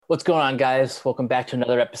What's going on, guys? Welcome back to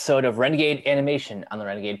another episode of Renegade Animation on the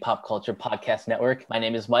Renegade Pop Culture Podcast Network. My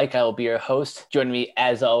name is Mike. I will be your host. Joining me,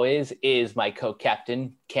 as always, is my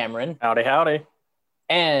co-captain, Cameron. Howdy, howdy.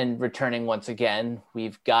 And returning once again,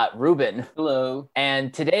 we've got Ruben. Hello.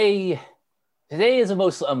 And today is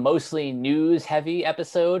a mostly news-heavy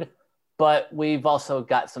episode, but we've also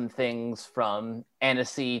got some things from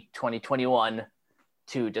Annecy 2021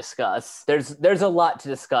 to discuss. There's a lot to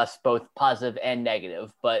discuss, both positive and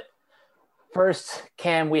negative. But first,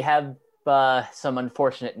 Cam, we have some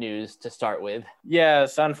unfortunate news to start with.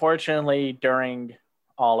 Yes, unfortunately, during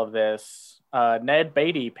all of this, Ned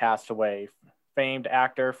Beatty passed away, famed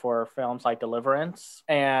actor for films like Deliverance,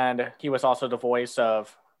 and he was also the voice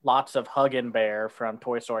of lots of Hugin' Bear from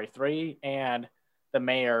Toy Story 3 and the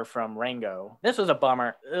mayor from Rango. This was a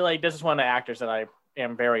bummer. This is one of the actors that I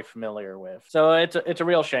am very familiar with. So it's a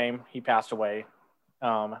real shame he passed away.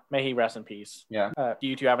 May he rest in peace. Yeah. Do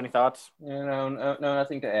you two have any thoughts? No,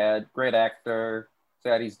 nothing to add. Great actor.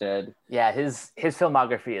 Sad he's dead. Yeah, his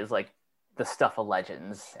filmography is like the stuff of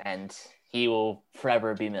legends, and he will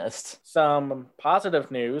forever be missed. Some positive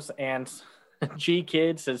news, and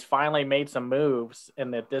GKIDS has finally made some moves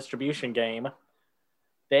in the distribution game.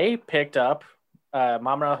 They picked up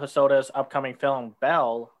Mamoru Hosoda's upcoming film,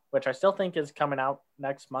 Belle, which I still think is coming out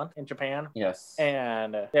next month in Japan. Yes.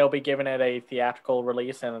 And they'll be giving it a theatrical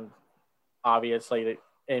release, and obviously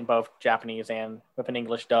in both Japanese and with an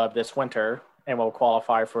English dub this winter, and will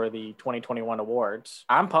qualify for the 2021 awards.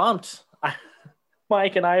 I'm pumped.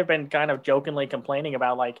 Mike and I have been kind of jokingly complaining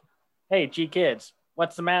about hey, GKIDS,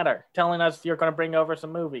 what's the matter? Telling us you're going to bring over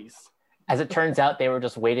some movies. As it turns out, they were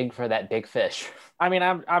just waiting for that big fish. I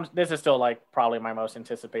mean, this is still probably my most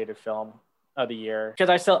anticipated film of the year,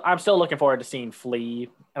 because I'm still looking forward to seeing Flea,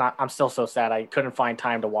 and I'm still so sad I couldn't find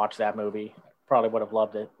time to watch that movie. Probably would have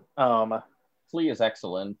loved it. Flea is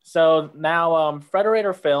excellent. So now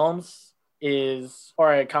Frederator Films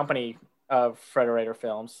or a company of Frederator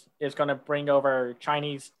Films is going to bring over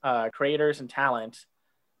Chinese creators and talent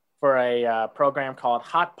for a program called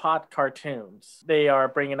Hot Pot Cartoons. They are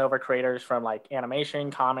bringing over creators from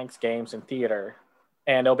animation, comics, games, and theater,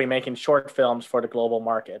 and they'll be making short films for the global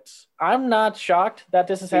markets. I'm not shocked that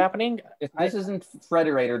this is happening. This isn't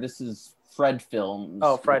Frederator, this is Fred Films.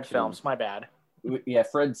 Oh, Fred Films, my bad. Yeah,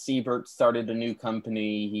 Fred Sievert started a new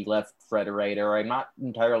company. He left Frederator. I'm not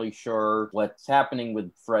entirely sure what's happening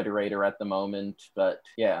with Frederator at the moment, but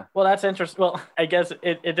yeah. Well, that's interesting. Well, I guess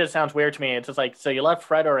it just sounds weird to me. It's just so you left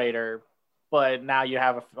Frederator, but now you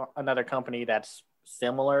have another company that's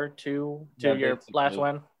similar to your last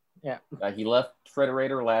one. Yeah. He left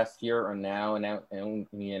Frederator last year, and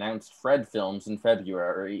he announced Fred Films in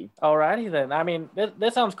February. Alrighty then. I mean,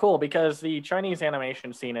 this sounds cool because the Chinese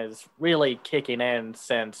animation scene is really kicking in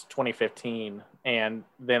since 2015, and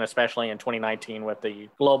then especially in 2019 with the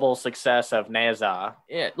global success of Neza.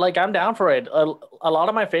 I'm down for it. A lot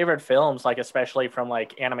of my favorite films, especially from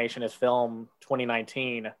Animation is Film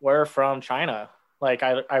 2019, were from China.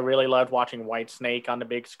 I really loved watching White Snake on the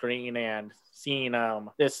big screen and seeing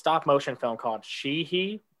this stop motion film called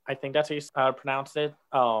She-He. I think that's how you pronounced it.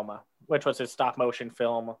 Which was a stop motion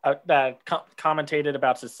film that commentated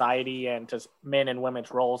about society and just men and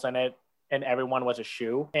women's roles in it, and everyone was a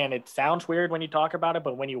shoe. And it sounds weird when you talk about it,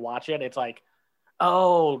 but when you watch it, it's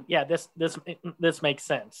oh yeah, this makes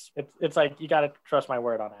sense. It's you got to trust my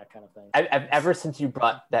word on that kind of thing. I've ever since you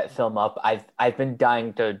brought that film up, I've been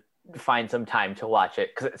dying to find some time to watch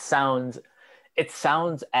it, because it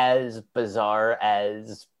sounds as bizarre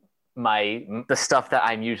as the stuff that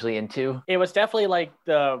I'm usually into. It was definitely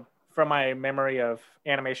from my memory of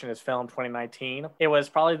Animation is Film 2019, it was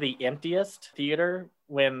probably the emptiest theater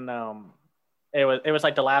when it was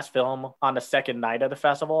the last film on the second night of the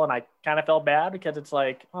festival, and I kind of felt bad because it's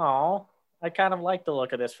oh, I kind of like the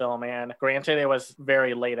look of this film, and granted it was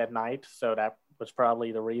very late at night, so that was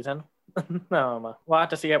probably the reason. We'll have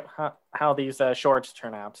to see how these shorts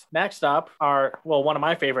turn out. Next up one of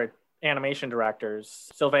my favorite animation directors,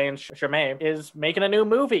 Sylvain Charmet, is making a new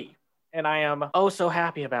movie, and I am so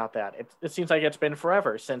happy about that. It seems like it's been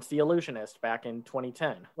forever since The Illusionist back in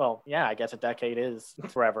 2010. Well, yeah, I guess a decade is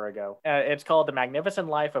forever ago. It's called The Magnificent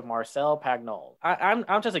Life of Marcel Pagnol.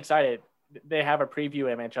 I'm just excited. They have a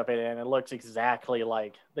preview image of it, and it looks exactly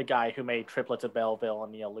like the guy who made Triplets of Belleville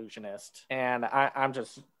and The Illusionist, and I'm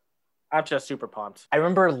just super pumped. I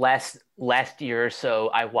remember last year or so,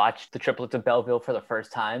 I watched The Triplets of Belleville for the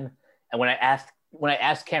first time, and when I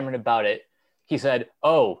asked Cameron about it, he said,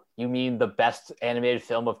 "Oh, you mean the best animated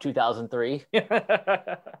film of 2003?"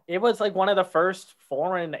 It was one of the first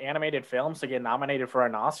foreign animated films to get nominated for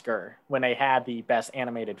an Oscar when they had the Best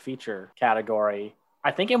Animated Feature category.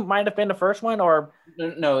 I think it might have been the first one, or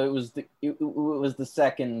No, it was the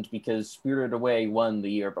second because Spirited Away won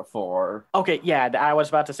the year before. okay, yeah, I was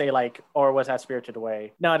about to say like, or was that Spirited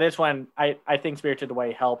Away? No, this one, I think Spirited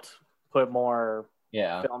Away helped put more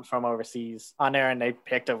Yeah, films from overseas on there, and they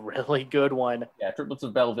picked a really good one. yeah. Triplets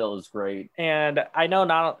of Belleville is great. And I know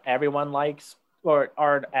not everyone likes or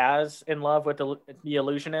are as in love with the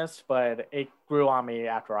Illusionist, but it grew on me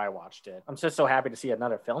after I watched it. I'm just so happy to see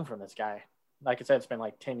another film from this guy. Like I said, it's been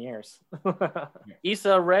like 10 years.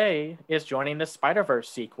 Issa Rae is joining the Spider-Verse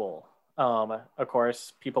sequel. Of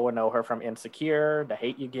course, people would know her from Insecure, The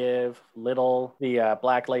Hate You Give, Little, the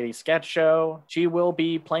Black Lady sketch show. She will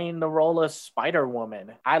be playing the role of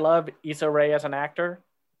Spider-Woman. I love Issa Rae as an actor,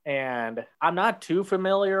 and I'm not too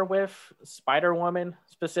familiar with Spider-Woman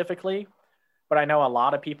specifically, but I know a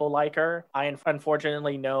lot of people like her. I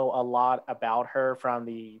unfortunately know a lot about her from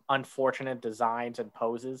the unfortunate designs and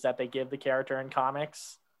poses that they give the character in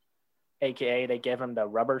comics, aka they give him the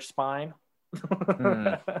rubber spine.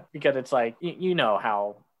 Because it's like, you know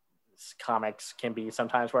how comics can be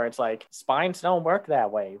sometimes, where it's like spines don't work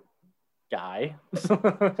that way, guy.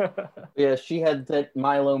 Yeah, she had that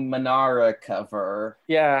Milo Manara cover.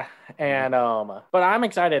 Yeah, and but I'm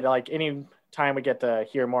excited. Like any time we get to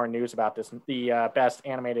hear more news about this, the best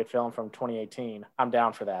animated film from 2018, I'm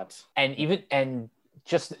down for that. And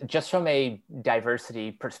just from a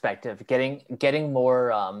diversity perspective, getting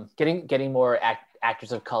more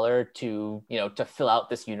actors of color to to fill out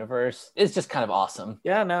this universe is just kind of awesome.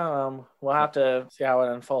 Yeah, no, we'll have to see how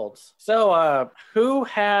it unfolds. So who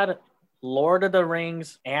had Lord of the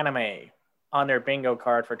Rings anime on their bingo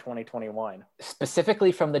card for 2021?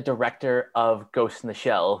 Specifically from the director of Ghost in the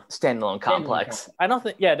Shell standalone complex. I don't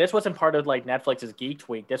think, yeah, this wasn't part of like Netflix's Geek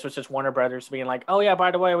Week. This was just Warner Brothers being like, oh yeah,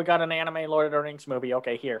 by the way, we got an anime Lord of the Rings movie.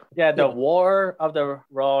 Okay, here. Yeah, The War of the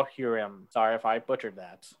Rohirrim. Sorry if I butchered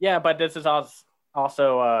that. Yeah, but this is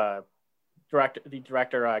also the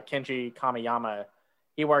director Kenji Kamiyama.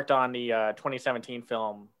 He worked on the 2017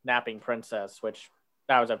 film Napping Princess, which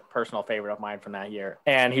that was a personal favorite of mine from that year.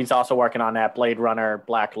 And he's also working on that Blade Runner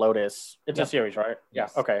Black Lotus. It's a series, right?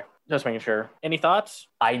 Yes. Yeah. Okay. Just making sure. Any thoughts?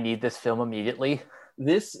 I need this film immediately.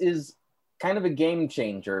 This is kind of a game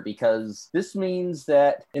changer because this means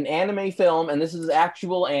that an anime film, and this is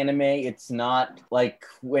actual anime, it's not like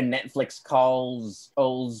when Netflix calls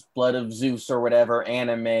O's Blood of Zeus or whatever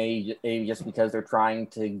anime just because they're trying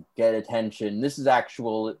to get attention. This is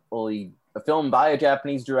actually a film by a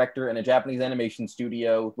Japanese director and a Japanese animation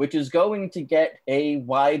studio, which is going to get a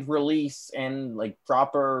wide release and like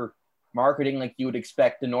proper marketing like you would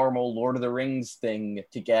expect a normal Lord of the Rings thing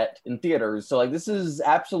to get in theaters. So like this is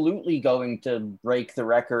absolutely going to break the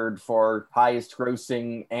record for highest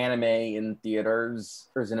grossing anime in theaters,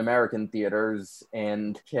 or in American theaters.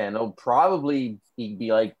 And yeah, it'll probably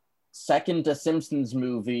be like second to Simpsons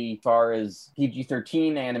movie as far as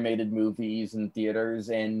PG-13 animated movies in theaters.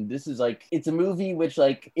 And this is like, it's a movie which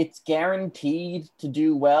like it's guaranteed to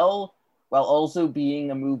do well while also being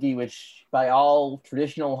a movie which by all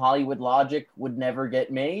traditional Hollywood logic would never get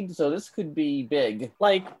made. So this could be big.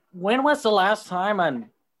 Like, when was the last time a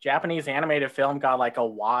Japanese animated film got like a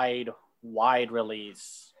wide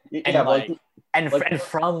release? And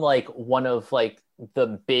from like one of like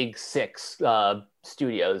the big six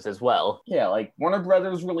studios as well. Yeah, like Warner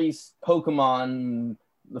Brothers released Pokemon,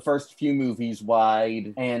 the first few movies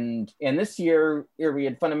wide, and this year we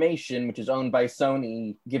had Funimation, which is owned by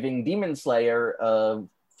Sony, giving Demon Slayer a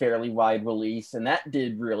fairly wide release, and that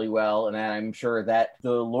did really well. And I'm sure that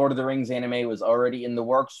the Lord of the Rings anime was already in the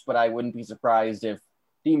works, but I wouldn't be surprised if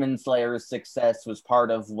Demon Slayer's success was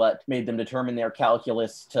part of what made them determine their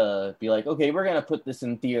calculus to be like, okay, we're going to put this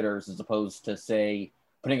in theaters as opposed to, say,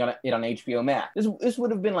 putting it on HBO Max. This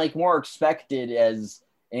would have been like more expected as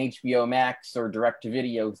an HBO Max or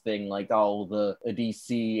direct-to-video thing, like all the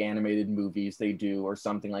DC animated movies they do or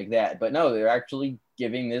something like that. But no, they're actually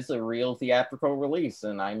giving this a real theatrical release,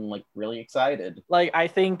 and I'm like really excited. Like, I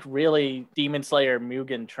think really Demon Slayer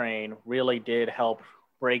Mugen Train really did help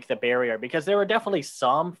break the barrier, because there were definitely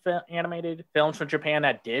some animated films from Japan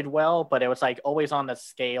that did well, but it was like always on the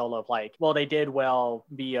scale of like, well, they did well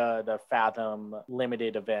via the Fathom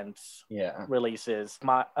limited events releases.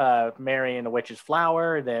 Mary and the Witch's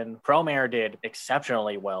Flower, then Promare did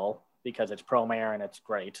exceptionally well because it's Promare and it's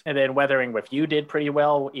great. And then Weathering with You did pretty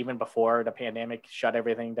well even before the pandemic shut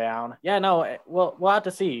everything down. Yeah, no, we'll have to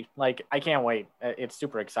see. Like, I can't wait. It's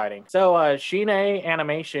super exciting. So Shine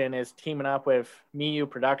Animation is teaming up with Miyu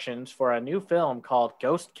Productions for a new film called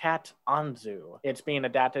Ghost Cat Anzu. It's being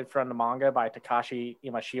adapted from the manga by Takashi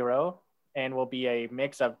Imashiro. and will be a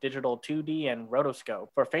mix of digital 2D and rotoscope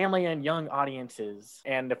for family and young audiences.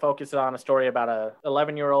 And to focus on a story about a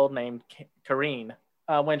 11-year-old named Karine.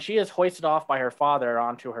 When she is hoisted off by her father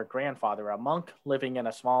onto her grandfather, a monk living in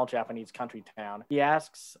a small Japanese country town, he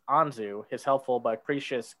asks Anzu, his helpful but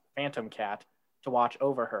capricious phantom cat, to watch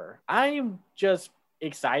over her. I'm just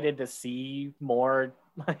excited to see more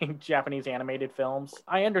like Japanese animated films.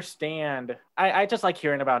 I understand. I just like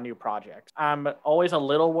hearing about new projects. I'm always a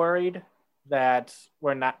little worried that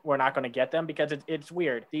we're not going to get them because it's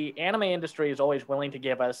weird. The anime industry is always willing to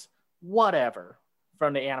give us whatever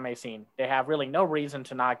from the anime scene. They have really no reason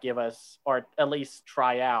to not give us, or at least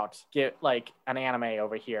try out, get like an anime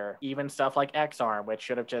over here. Even stuff like X-Arm, which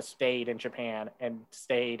should have just stayed in Japan and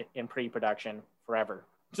stayed in pre-production forever.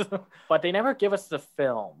 But they never give us the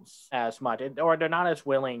films as much, or they're not as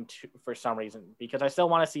willing to for some reason, because I still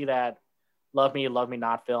want to see that Love Me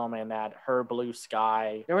Not film and that Her Blue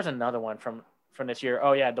Sky. There was another one from this year.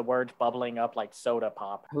 Oh yeah, the words bubbling up like soda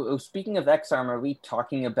pop. Speaking of X-Arm, are we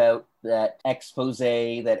talking about that expose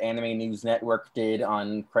that Anime News Network did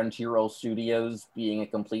on Crunchyroll Studios being a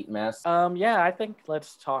complete mess? Yeah, I think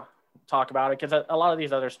let's talk about it, because a lot of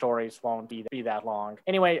these other stories won't be that long.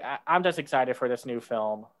 Anyway, I'm just excited for this new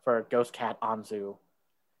film for Ghost Cat Anzu.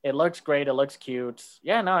 It looks great. It looks cute.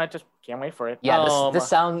 Yeah, no, I just can't wait for it. Yeah,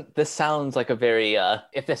 this sounds like a very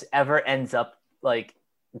if this ever ends up like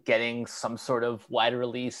getting some sort of wide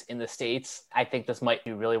release in the States, I think this might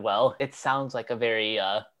do really well. It sounds like a very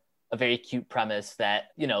cute premise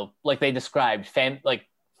that, you know, like they described,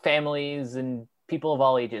 families and people of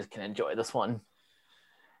all ages can enjoy this one.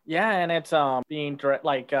 Yeah, and it's being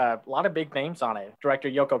a lot of big names on it. Director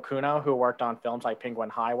Yoko Kuno, who worked on films like Penguin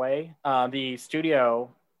Highway. The studio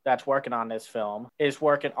that's working on this film is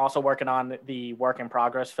also working on the work in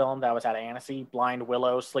progress film that was at Annecy, Blind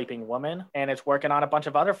Willow, Sleeping Woman, and it's working on a bunch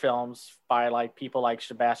of other films by like people like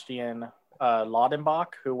Sebastian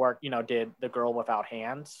Laudenbach, who did The Girl Without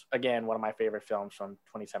Hands. Again, one of my favorite films from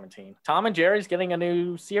 2017. Tom and Jerry's getting a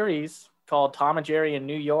new series called Tom and Jerry in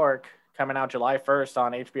New York, coming out July 1st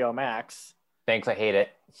on HBO Max. Thanks, I hate it.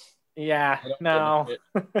 Yeah, no.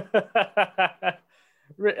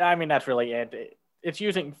 I mean, that's really it. It's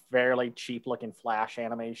using fairly cheap looking Flash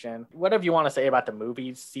animation. Whatever you want to say about the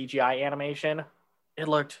movie's CGI animation, it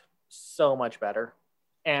looked so much better.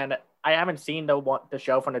 And I haven't seen the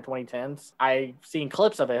show from the 2010s. I've seen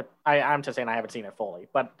clips of it. I'm just saying I haven't seen it fully.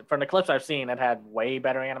 But from the clips I've seen, it had way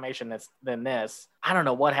better animation than this. I don't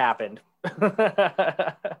know what happened.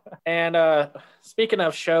 And speaking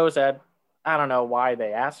of shows that I don't know why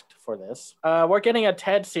they asked for this, we're getting a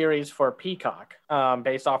TED series for Peacock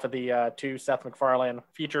based off of the two Seth MacFarlane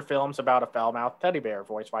feature films about a foul-mouthed teddy bear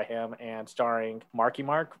voiced by him and starring Mark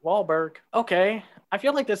Wahlberg. Okay, I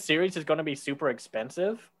feel like this series is going to be super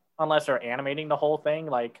expensive unless they're animating the whole thing,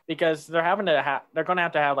 because they're going to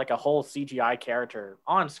have to have like a whole CGI character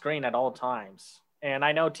on screen at all times. And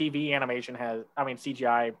I know CGI animation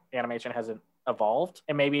hasn't evolved,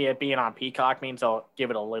 and maybe it being on Peacock means they'll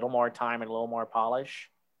give it a little more time and a little more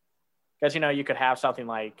polish. Because you could have something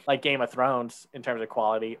like Game of Thrones in terms of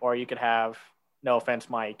quality, or you could have, no offense,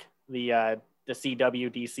 Mike, the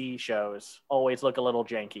CW DC shows always look a little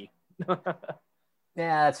janky.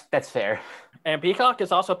 Yeah, that's fair. And Peacock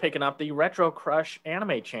is also picking up the Retro Crush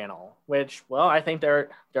anime channel, which, well, I think they're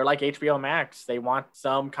like HBO Max. They want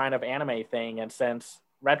some kind of anime thing, and since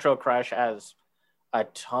Retro Crush has a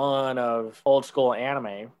ton of old school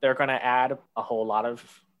anime, they're going to add a whole lot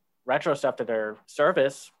of retro stuff to their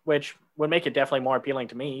service, which would make it definitely more appealing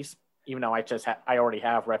to me, even though I already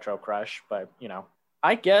have Retro Crush. But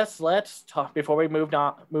I guess let's talk before we move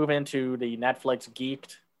into the Netflix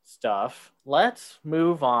geeked stuff. Let's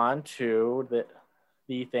move on to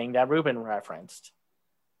the thing that Ruben referenced,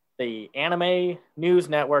 the Anime News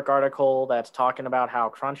Network article that's talking about how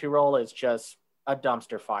Crunchyroll is just a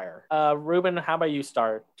dumpster fire. Ruben, how about you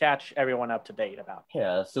catch everyone up to date about it?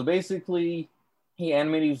 Yeah, so basically,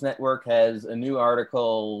 Anime News Network has a new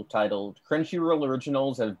article titled Crunchyroll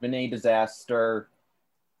Originals Have Been a Disaster.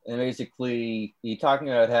 And basically, he's talking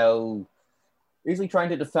about how basically trying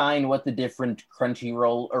to define what the different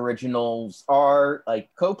Crunchyroll originals are, like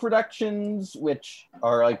co-productions, which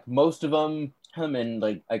are like most of them, and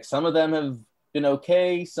like some of them have been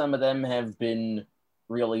okay, some of them have been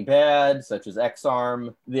really bad, such as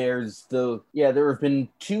X-Arm. There have been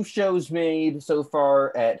 2 shows made so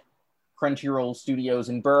far at Crunchyroll Studios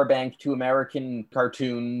in Burbank, 2 American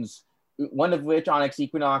cartoons, one of which, Onyx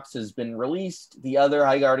Equinox, has been released. The other,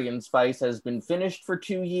 High Guardian Spice, has been finished for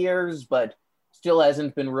 2 years, but still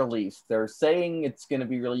hasn't been released. They're saying it's going to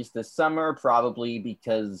be released this summer, probably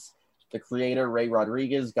because the creator, Ray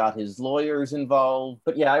Rodriguez, got his lawyers involved.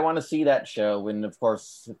 But yeah, I want to see that show. And of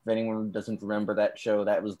course, if anyone doesn't remember that show,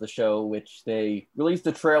 that was the show which they released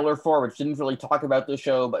a trailer for, which didn't really talk about the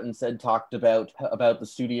show, but instead talked about the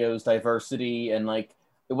studio's diversity. And like,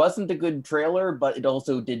 it wasn't a good trailer, but it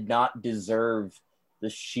also did not deserve the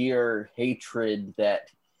sheer hatred that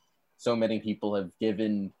so many people have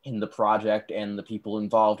given in the project and the people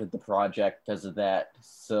involved with the project because of that.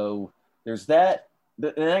 So there's that.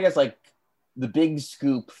 And I guess like the big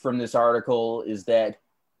scoop from this article is that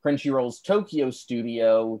Crunchyroll's Tokyo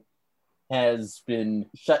studio has been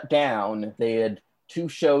shut down. They had 2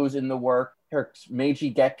 shows in the work.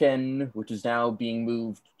 Meiji Gekken, which is now being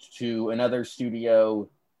moved to another studio,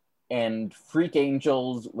 and Freak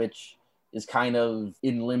Angels, which is kind of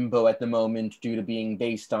in limbo at the moment due to being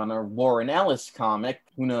based on a Warren Ellis comic.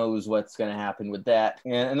 Who knows what's going to happen with that.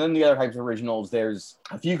 And then the other types of originals, there's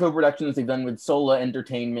a few co-productions they've done with Sola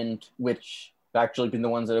Entertainment, which have actually been the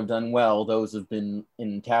ones that have done well. Those have been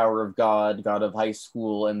in Tower of God, God of High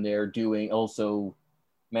School, and they're doing also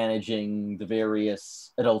managing the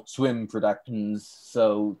various Adult Swim productions.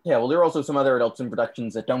 So yeah, well, there are also some other Adult Swim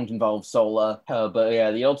productions that don't involve Sola. But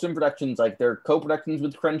yeah, the Adult Swim productions, like they're co-productions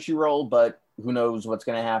with Crunchyroll, but who knows what's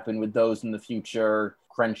going to happen with those in the future.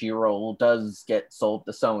 Crunchyroll does get sold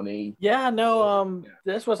to Sony. Yeah, no,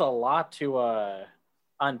 this was a lot to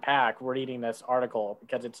unpack reading this article,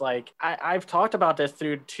 because it's like I've talked about this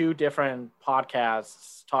through 2 different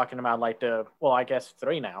podcasts talking about like I guess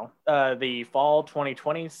 3 now, the fall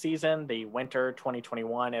 2020 season, the winter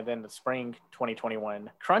 2021, and then the spring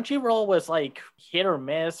 2021. Crunchyroll was like hit or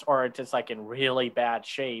miss, or just like in really bad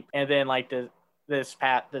shape, and then like this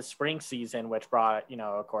spring season, which brought,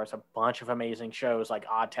 of course, a bunch of amazing shows like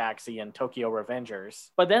Odd Taxi and Tokyo Revengers.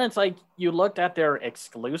 But then it's like you looked at their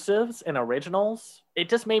exclusives and originals. It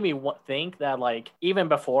just made me think that like even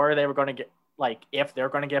before they were going to get, like if they're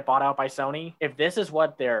going to get bought out by Sony, if this is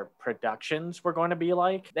what their productions were going to be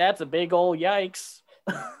like, that's a big old yikes.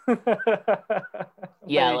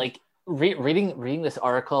 Yeah, like reading this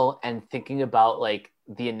article and thinking about like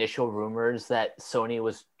the initial rumors that Sony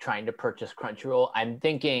was trying to purchase Crunchyroll, I'm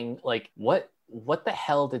thinking like what the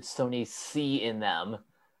hell did Sony see in them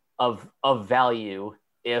of value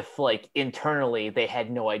if like internally they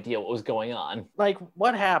had no idea what was going on? Like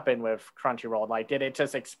what happened with Crunchyroll? Like did it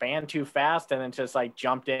just expand too fast and then just like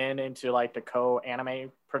jumped into like the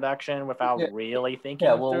co-anime production without really thinking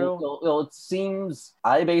through? Well, it seems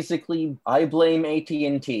I blame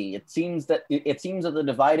AT&T. It seems that the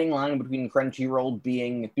dividing line between Crunchyroll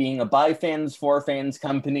being a by fans for fans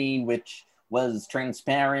company, which was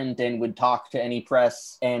transparent and would talk to any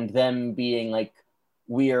press, and them being like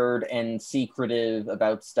weird and secretive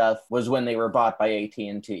about stuff, was when they were bought by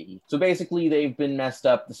AT&T. So basically they've been messed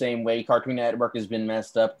up the same way Cartoon Network has been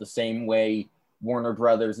messed up, the same way Warner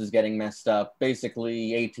Brothers is getting messed up.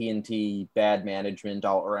 Basically AT&T bad management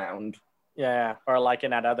all around. Yeah, or like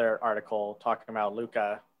in that other article talking about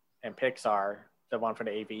Luca and Pixar, the one for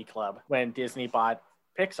the AV Club, when Disney bought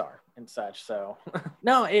Pixar and such. So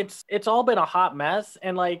no, it's all been a hot mess.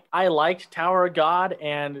 And like I liked Tower of God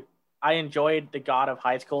and I enjoyed the God of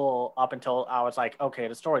High School up until I was like, okay,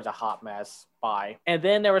 the story's a hot mess. Bye. And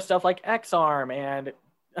then there was stuff like X-Arm and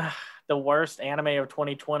the worst anime of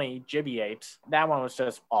 2020, Jibiate. That one was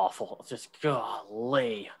just awful. It's just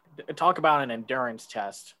golly. Talk about an endurance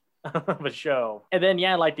test of a show. And then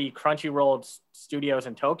yeah, like the Crunchyroll studios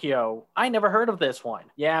in Tokyo, I never heard of this one.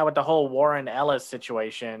 Yeah, with the whole Warren Ellis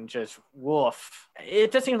situation, just woof.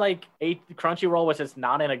 It just seemed like Crunchyroll was just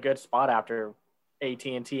not in a good spot after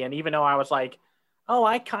AT&T. And even though I was like, oh,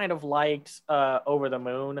 I kind of liked Over the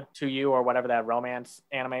Moon to You, or whatever that romance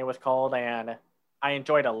anime was called, and I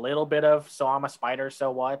enjoyed a little bit of So I'm a Spider,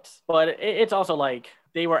 So What. But it's also like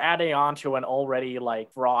they were adding on to an already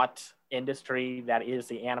like fraught industry that is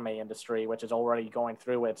the anime industry, which is already going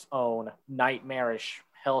through its own nightmarish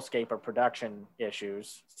hellscape of production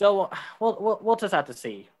issues. So we'll just have to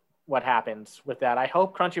see what happens with that. I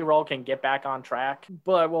hope Crunchyroll can get back on track,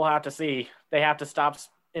 but we'll have to see. They have to stop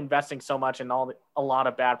investing so much in a lot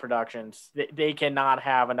of bad productions. They cannot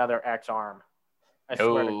have another X-Arm.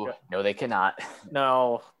 No, they cannot.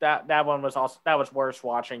 No, that one was worse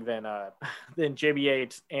watching than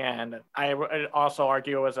Jibiate, and I also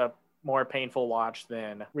argue it was a more painful watch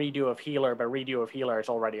than Redo of Healer, but Redo of Healer is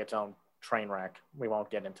already its own train wreck. We won't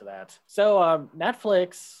get into that. So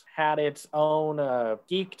Netflix had its own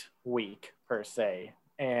Geeked Week per se,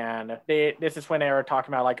 and this is when they were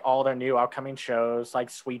talking about like all their new upcoming shows like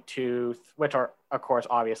Sweet Tooth, which are of course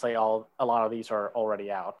obviously a lot of these are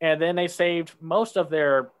already out, and then they saved most of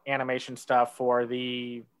their animation stuff for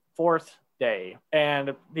the 4th day.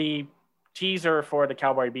 And the teaser for the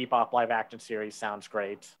Cowboy Bebop live action series sounds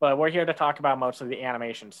great, but we're here to talk about mostly the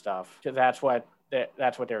animation stuff because that's what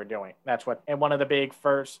they were doing. And one of the big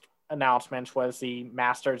first announcements was the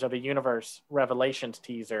Masters of the Universe Revelations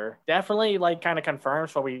teaser. Definitely like kind of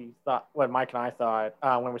confirms what Mike and I thought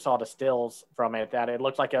when we saw the stills from it, that it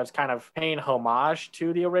looked like it was kind of paying homage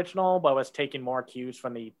to the original, but was taking more cues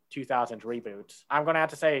from the 2000s reboots. I'm going to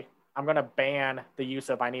have to say, I'm going to ban the use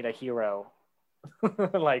of I Need a Hero.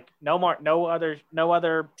 Like no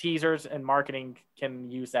other teasers and marketing can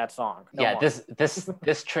use that song.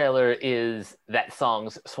 This trailer is that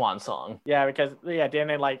song's swan song. Yeah, because didn't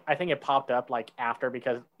it, like, I think it popped up like after,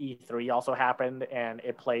 because E3 also happened and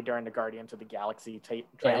it played during the Guardians of the Galaxy trailer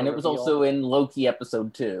and it was reveal. also in Loki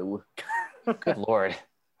episode 2. Good Lord.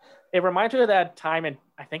 It reminds me of that time in,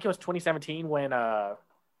 I think it was 2017, when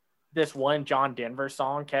this one John Denver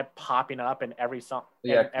song kept popping up in every song,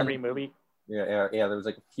 every movie. Yeah. There was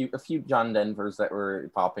like a few John Denvers that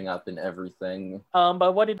were popping up in everything.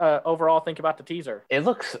 But what did overall think about the teaser? It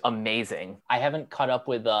looks amazing. I haven't caught up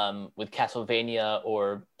with Castlevania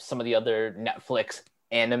or some of the other Netflix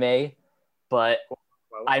anime, but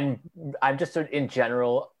I'm just in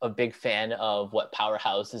general a big fan of what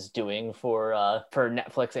Powerhouse is doing for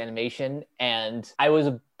Netflix animation, and I was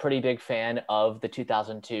a pretty big fan of the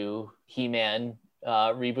 2002 He-Man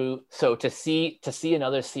reboot. So to see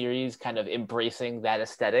another series kind of embracing that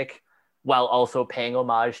aesthetic while also paying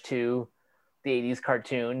homage to the 80s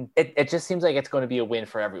cartoon, it just seems like it's going to be a win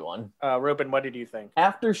for everyone. Ruben, what did you think?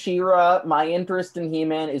 After She-Ra, my interest in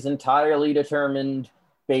He-Man is entirely determined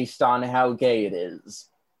based on how gay it is.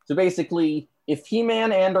 So basically, if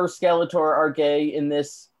He-Man and or Skeletor are gay in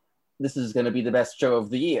this is going to be the best show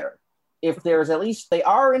of the year. If there's at least, they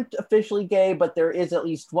aren't officially gay, but there is at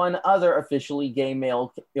least one other officially gay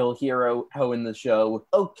male hero in the show,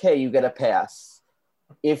 okay, you get a pass.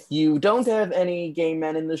 If you don't have any gay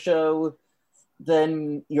men in the show,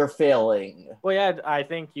 then you're failing. Well, yeah, I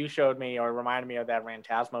think you showed me or reminded me of that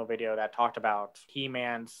Rantasmo video that talked about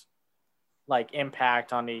He-Man's like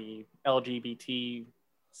impact on the LGBT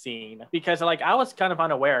scene, because like I was kind of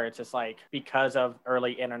unaware. It's just like because of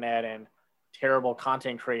early internet and terrible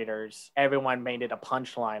content creators, everyone made it a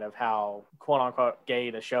punchline of how quote unquote gay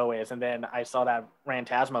the show is. And then I saw that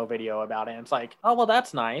Rantasmo video about it, and it's like, oh well,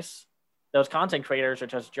 that's nice. Those content creators are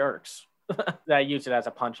just jerks that use it as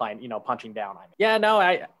a punchline, punching down. Yeah, no,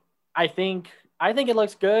 I think it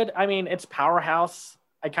looks good. I mean, it's Powerhouse.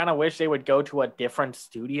 I kind of wish they would go to a different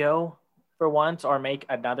studio for once, or make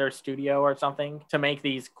another studio or something to make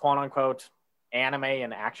these quote unquote anime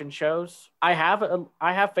and action shows. I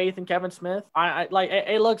have faith in Kevin Smith. I like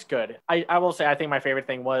it looks good. I will say I think my favorite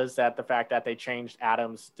thing was that the fact that they changed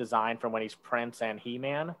Adam's design from when he's Prince and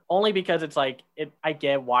He-Man, only because it's like I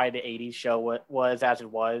get why the 80s show was as it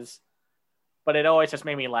was, but it always just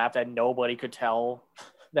made me laugh that nobody could tell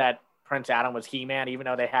that Prince Adam was He-Man, even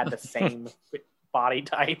though they had the same body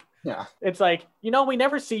type. Yeah. It's like, we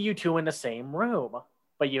never see you two in the same room,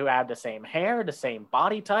 but you have the same hair, the same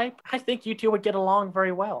body type. I think you two would get along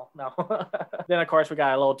very well. No. Then, of course, we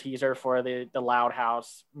got a little teaser for the Loud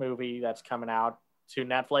House movie that's coming out to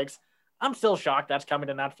Netflix. I'm still shocked that's coming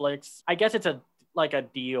to Netflix. I guess it's a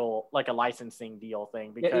deal, like a licensing deal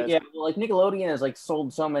thing, because like Nickelodeon has like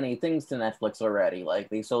sold so many things to Netflix already. Like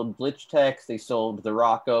they sold Glitch Text, they sold the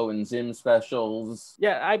Rocco and Zim specials.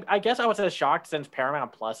 Yeah, I guess I was as shocked since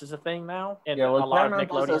Paramount Plus is a thing now. And a lot Paramount of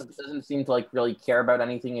Nickelodeon doesn't seem to like really care about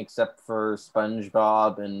anything except for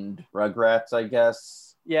SpongeBob and Rugrats, I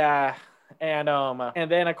guess. Yeah. And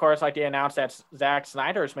then of course, like, they announced that Zack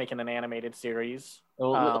Snyder is making an animated series.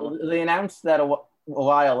 They announced that a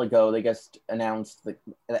while ago. They just announced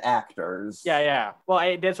the actors. Yeah.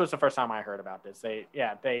 Well, this was the first time I heard about this.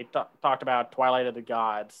 They talked about Twilight of the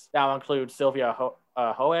Gods. That will include Sylvia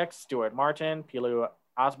Hoek, Stuart Martin, Pilu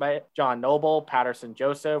Asbæk, John Noble, Patterson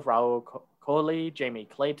Joseph, Raul Coley, Jamie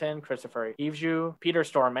Clayton, Christopher Eveju, Peter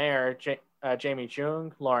Stormare, Jamie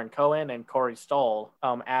Chung, Lauren Cohen, and Corey Stoll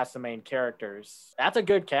as the main characters. That's a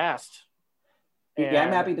good cast. And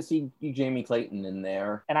I'm happy to see Jamie Clayton in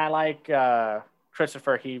there. And I like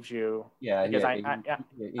Christopher Eveju. Yeah, because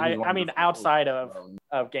I mean, outside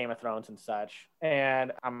of Game of Thrones and such.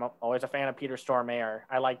 And I'm always a fan of Peter Stormare.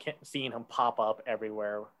 I like seeing him pop up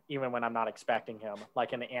everywhere, even when I'm not expecting him.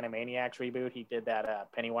 Like in the Animaniacs reboot, he did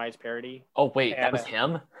that Pennywise parody. Oh, wait, that was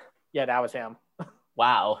him? Yeah, that was him.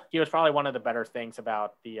 Wow. He was probably one of the better things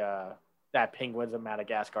about that Penguins of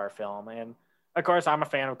Madagascar film. And of course, I'm a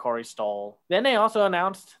fan of Corey Stoll. Then they also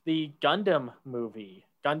announced the Gundam movie,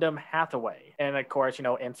 Gundam Hathaway. And of course,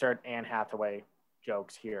 insert Anne Hathaway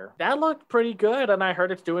jokes here. That looked pretty good, and I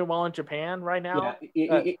heard it's doing well in Japan right now.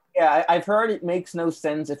 Yeah, I've heard it makes no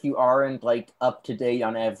sense if you aren't like up to date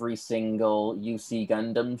on every single UC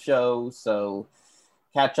Gundam show. So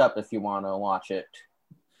catch up if you want to watch it.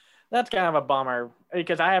 That's kind of a bummer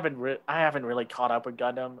because I haven't really caught up with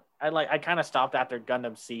Gundam. I kind of stopped after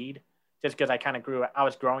Gundam Seed just because I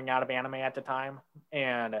was growing out of anime at the time,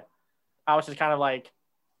 and I was just kind of like,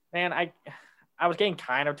 man, I was getting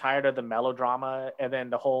kind of tired of the melodrama and then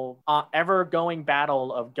the whole ever-going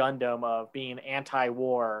battle of Gundam of being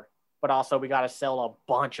anti-war, but also we got to sell a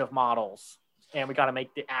bunch of models and we got to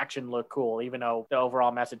make the action look cool, even though the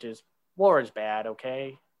overall message is war is bad,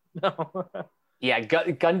 okay? No. Yeah,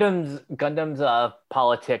 Gundam's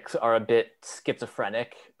politics are a bit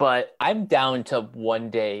schizophrenic, but I'm down to one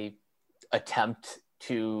day attempt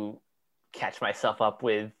to catch myself up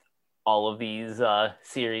with all of these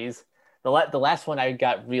series. The last one I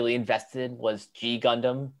got really invested in was G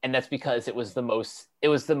Gundam, and that's because it was the most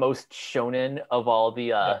shonen of all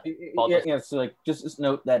the So like just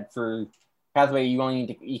note that for Pathway, you only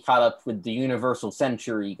need to be caught up with the Universal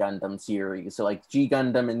Century Gundam series. So like G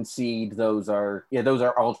Gundam and Seed, those are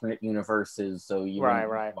alternate universes. So you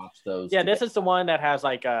right. watch those. Yeah, together. this is the one that has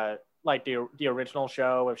like the original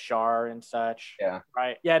show with Char and such. Yeah.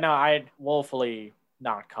 Right. Yeah. No, I woefully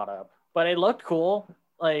not caught up, but it looked cool.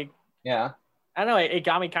 Like. Yeah. I don't know. It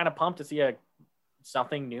got me kind of pumped to see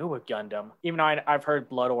something new with Gundam. Even though I've heard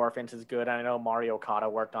Blood Orphans is good. I know Mario Okada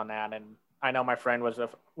worked on that, and I know my friend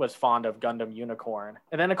was fond of Gundam Unicorn.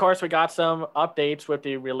 And then, of course, we got some updates with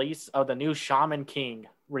the release of the new Shaman King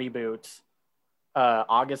reboot,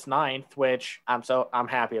 August 9th, which I'm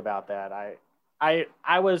happy about that.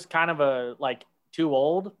 I was kind of too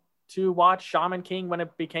old to watch Shaman King when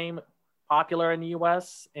it became popular in the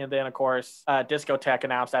US, and then of course Discotech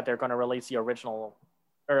announced that they're going to release the original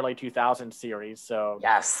early 2000s series, so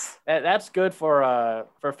yes, that's good for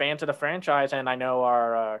fans of the franchise. And I know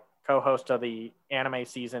our co-host of the anime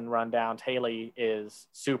season rundowns, Haley, is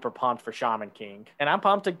super pumped for Shaman King, and I'm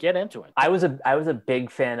pumped to get into it. I was a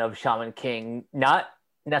big fan of Shaman King, not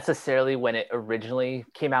necessarily when it originally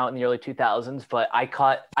came out in the early 2000s, but I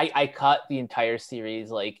caught the entire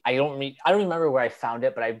series. Like I don't remember where I found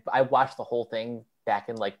it, but I watched the whole thing back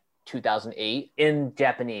in like 2008 in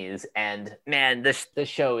Japanese, and man, this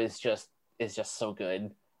show is just so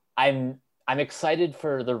good. I'm excited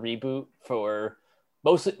for the reboot, for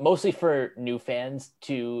mostly for new fans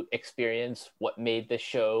to experience what made the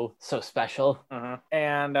show so special. Mm-hmm.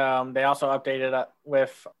 And they also updated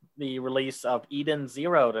with the release of Eden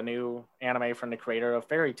Zero, the new anime from the creator of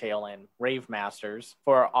Fairy Tail and Rave Masters,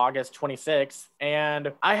 for August 26th.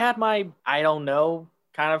 And I had my, I don't know,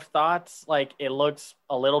 kind of thoughts. Like, it looks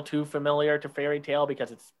a little too familiar to Fairy Tail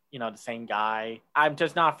because it's, the same guy. I'm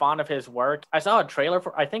just not fond of his work. I saw a trailer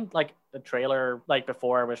for, I think, like, the trailer, like,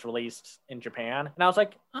 before it was released in Japan. And I was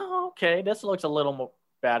like, oh, okay, this looks a little more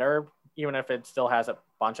better, even if it still has a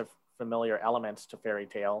bunch of familiar elements to Fairy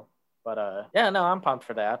Tail. But yeah, no, I'm pumped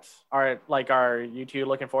for that. Are you two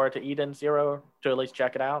looking forward to Eden Zero to at least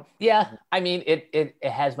check it out? Yeah, I mean, it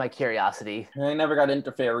has my curiosity. I never got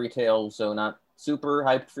into Fairy Tail, so not super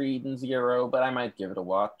hyped for Eden Zero, but I might give it a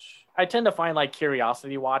watch. I tend to find like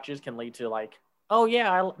curiosity watches can lead to like, oh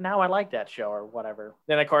yeah, now I like that show or whatever.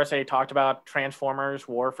 Then of course they talked about Transformers: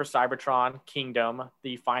 War for Cybertron Kingdom,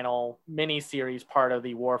 the final mini-series part of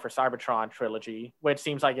the War for Cybertron trilogy, which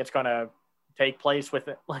seems like it's going to take place with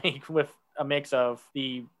a mix of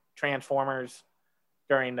the Transformers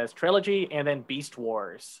during this trilogy and then Beast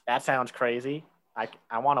Wars. That sounds crazy.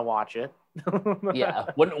 I want to watch it. Yeah,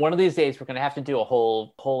 one of these days we're gonna have to do a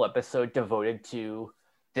whole episode devoted to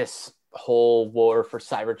this whole War for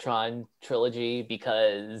Cybertron trilogy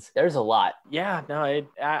because there's a lot. Yeah, no,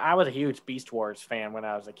 I was a huge Beast Wars fan when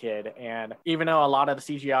I was a kid, and even though a lot of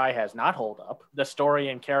the CGI has not held up, the story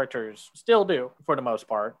and characters still do for the most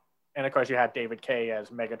part. And of course, you had David Kaye as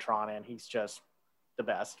Megatron, and he's just the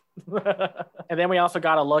best. And then we also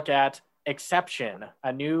got a look at Exception,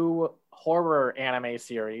 a new horror anime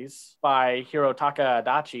series by Hirotaka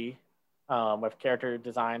Adachi, with character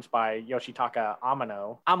designs by Yoshitaka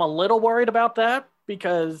Amano. I'm a little worried about that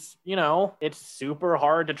because, it's super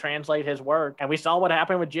hard to translate his work. And we saw what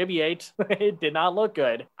happened with Ghibli. It did not look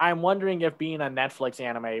good. I'm wondering if being a Netflix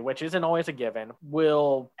anime, which isn't always a given,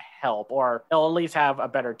 will help, or it'll at least have a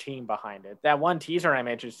better team behind it. That one teaser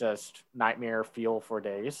image is just nightmare fuel for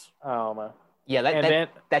days. Yeah,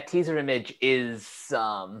 that teaser image is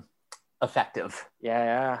effective.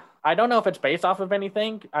 Yeah. I don't know if it's based off of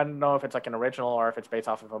anything. I don't know if it's like an original or if it's based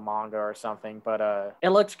off of a manga or something, but it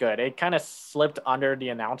looks good. It kind of slipped under the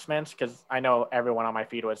announcements because I know everyone on my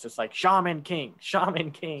feed was just like Shaman King,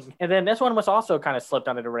 Shaman King. And then this one was also kind of slipped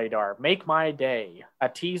under the radar. Make My Day, a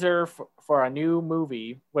teaser for a new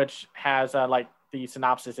movie, which has like the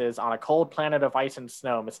synopsis is, on a cold planet of ice and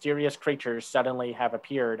snow, mysterious creatures suddenly have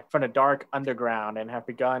appeared from the dark underground and have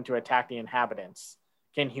begun to attack the inhabitants.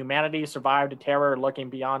 Can humanity survive the terror looking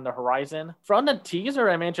beyond the horizon? From the teaser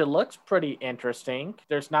image, it looks pretty interesting.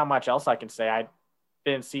 There's not much else I can say. I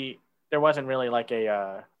didn't see, there wasn't really like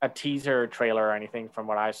a teaser trailer or anything from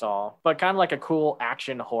what I saw, but kind of like a cool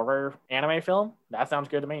action horror anime film. That sounds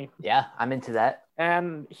good to me. Yeah, I'm into that.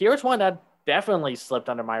 And here's one that definitely slipped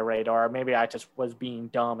under my radar. Maybe I just was being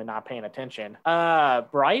dumb and not paying attention.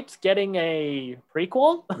 Bright's getting a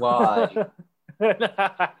prequel. Why?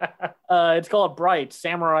 It's called Bright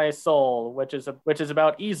Samurai Soul, which is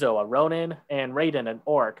about Izo, a Ronin, and Raiden, an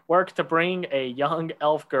orc, work to bring a young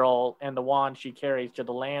elf girl and the wand she carries to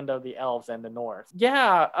the land of the elves and the north.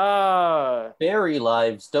 Yeah, Fairy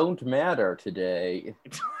lives don't matter today.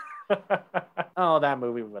 Oh, that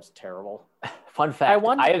movie was terrible. Fun fact,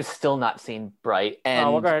 I have still not seen Bright,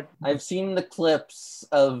 and I've seen the clips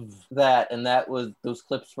of that, and those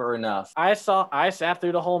clips were enough. I sat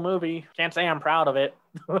through the whole movie. Can't say I'm proud of it.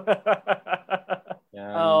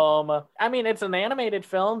 Yeah. I mean, it's an animated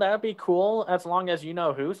film. That'd be cool as long as you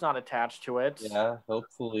know who's not attached to it. Yeah,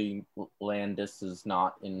 hopefully Landis is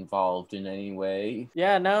not involved in any way.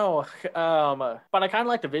 Yeah, no. But I kind of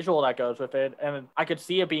like the visual that goes with it, and I could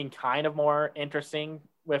see it being kind of more interesting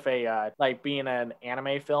with a like being an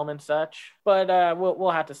anime film and such. But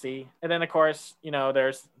we'll have to see. And then of course,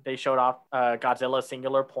 they showed off Godzilla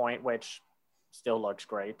Singular Point, which still looks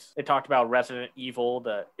great. They talked about Resident Evil,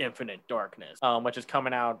 The Infinite Darkness, which is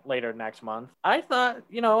coming out later next month. I thought,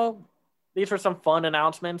 these were some fun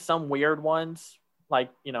announcements, some weird ones, like,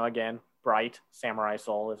 again, Bright Samurai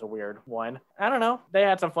Soul is a weird one. I don't know. They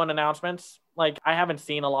had some fun announcements. Like, I haven't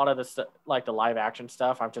seen a lot of this, like the live action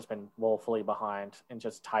stuff. I've just been woefully behind and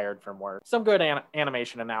just tired from work. Some good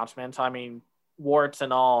animation announcements. I mean, warts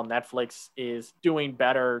and all, Netflix is doing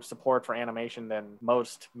better support for animation than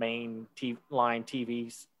most main line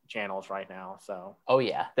TV channels right now. So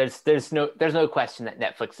yeah, there's no question that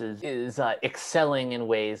Netflix is excelling in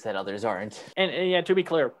ways that others aren't. And yeah, to be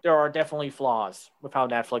clear, there are definitely flaws with how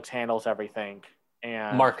Netflix handles everything,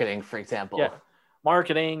 and marketing, for example. Yeah.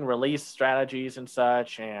 Marketing, release strategies, and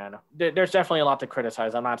such, and there's definitely a lot to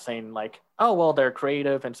criticize. I'm not saying like, oh well, they're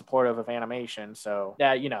creative and supportive of animation, so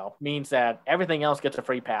that means that everything else gets a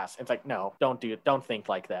free pass. It's like, no, don't think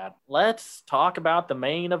like that. Let's talk about the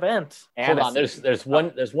main event. Hold on, there's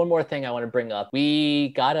one more thing I want to bring up. We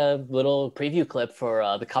got a little preview clip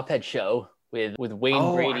for the Cuphead show with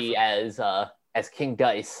Wayne Brady as King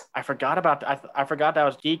Dice. I forgot that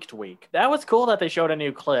was Geeked Week. That was cool that they showed a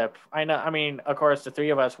new clip. I know. I mean, of course, the three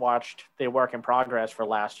of us watched the work in progress for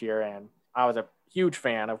last year, and I was a huge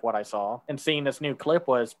fan of what I saw. And seeing this new clip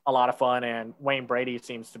was a lot of fun, and Wayne Brady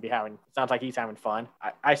sounds like he's having fun.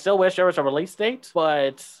 I still wish there was a release date,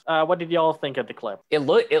 but what did y'all think of the clip? It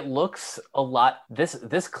looks a lot.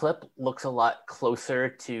 This clip looks a lot closer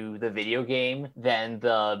to the video game than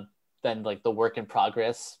like the work in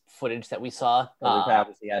progress footage that we saw. Well, we've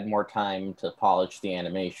obviously had more time to polish the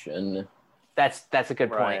animation. That's a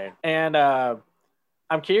good point. And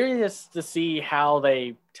I'm curious to see how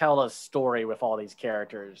they tell a story with all these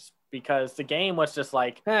characters, because the game was just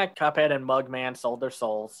like, Cuphead and Mugman sold their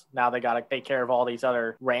souls. Now they got to take care of all these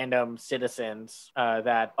other random citizens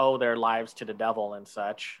that owe their lives to the devil and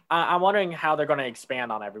such. I'm wondering how they're going to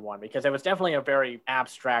expand on everyone, because it was definitely a very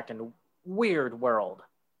abstract and weird world,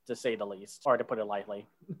 to say the least, or to put it lightly.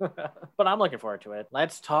 But I'm looking forward to it.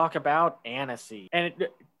 Let's talk about Annecy. And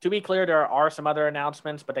to be clear, there are some other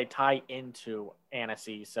announcements, but they tie into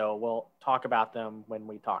Annecy, so we'll talk about them when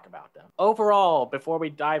we talk about them. Overall, before we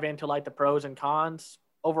dive into like the pros and cons,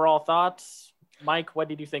 overall thoughts? Mike, what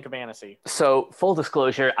did you think of Annecy? So, full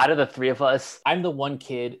disclosure, out of the three of us, I'm the one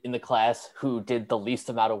kid in the class who did the least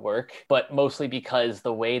amount of work, but mostly because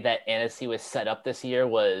the way that Annecy was set up this year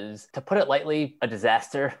was, to put it lightly, a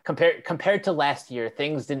disaster. Compared to last year,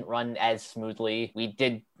 things didn't run as smoothly. We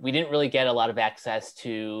didn't really get a lot of access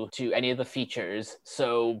to any of the features.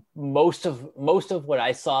 So most of what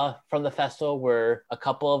I saw from the festival were a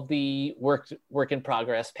couple of the work in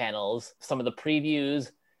progress panels, some of the previews,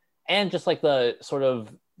 and just like the sort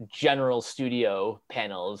of general studio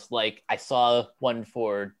panels. Like I saw one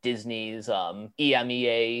for Disney's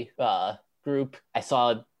EMEA group. I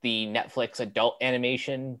saw the Netflix adult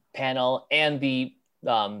animation panel and the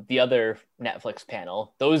the other Netflix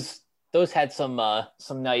panel. Those had some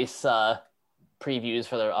nice previews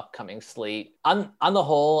for their upcoming slate. On the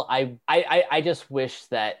whole, I just wish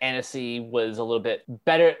that Annecy was a little bit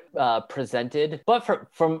better presented. But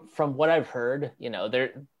from what I've heard,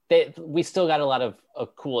 we still got a lot of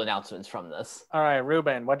cool announcements from this. All right,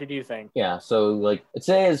 Ruben, what did you think? Yeah, so like I'd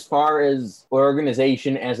say as far as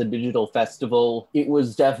organization as a digital festival, it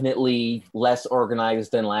was definitely less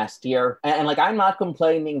organized than last year. And like I'm not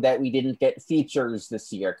complaining that we didn't get features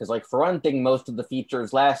this year, because like for one thing, most of the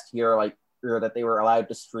features last year, like or that they were allowed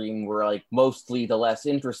to stream, were like mostly the less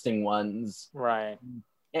interesting ones. Right.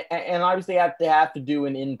 And obviously they have to do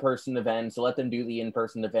an in-person event, so let them do the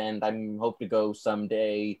in-person event. I hope to go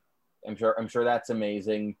someday. I'm sure that's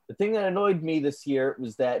amazing. The thing that annoyed me this year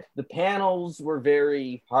was that the panels were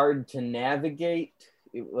very hard to navigate.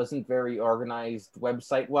 It wasn't very organized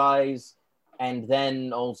website-wise. And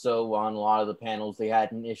then also on a lot of the panels, they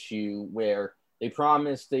had an issue where they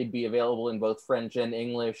promised they'd be available in both French and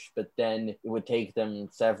English, but then it would take them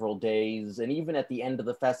several days. And even at the end of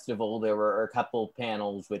the festival, there were a couple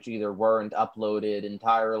panels which either weren't uploaded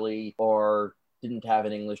entirely or didn't have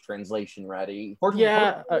an English translation ready.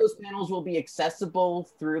 Fortunately, those panels will be accessible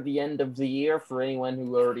through the end of the year for anyone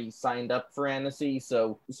who already signed up for Annecy.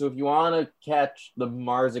 So if you want to catch the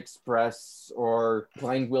Mars Express or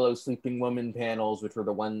Blind Willow Sleeping Woman panels, which were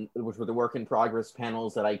the work in progress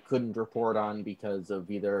panels that I couldn't report on because of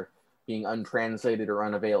either being untranslated or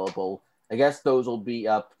unavailable, I guess those will be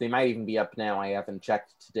up. They might even be up now. I haven't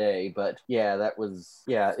checked today, but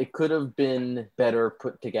it could have been better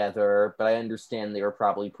put together, but I understand they were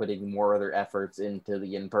probably putting more of their efforts into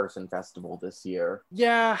the in-person festival this year.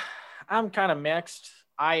 Yeah, I'm kind of mixed.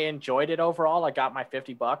 I enjoyed it overall. I got my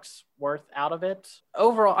 $50 worth out of it.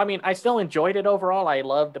 Overall, I mean, I still enjoyed it overall. I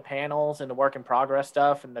loved the panels and the work in progress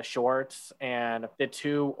stuff and the shorts and the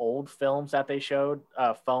 2 old films that they showed,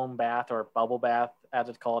 Foam Bath or Bubble Bath, as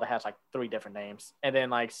it's called. It has like 3 different names. And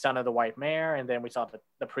then like Son of the White Mare. And then we saw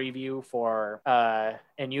the preview for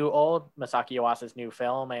A New Old, Masaki Yuasa's new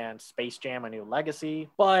film, and Space Jam: A New Legacy.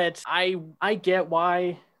 But I get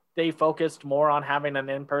why they focused more on having an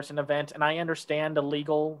in-person event, and I understand the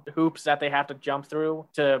legal hoops that they have to jump through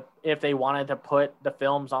to if they wanted to put the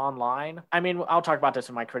films online. I mean, I'll talk about this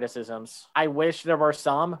in my criticisms. I wish there were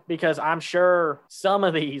some, because I'm sure some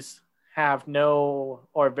of these have no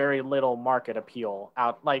or very little market appeal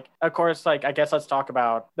out. Like, of course, like, I guess let's talk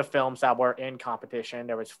about the films that were in competition.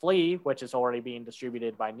 There was Flea, which is already being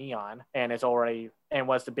distributed by Neon and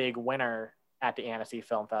was the big winner at the Annecy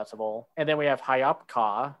Film Festival. And then we have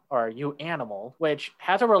Hayapka, or You Animal, which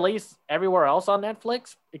has a release everywhere else on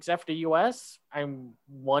Netflix except for the US. I'm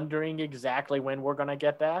wondering exactly when we're going to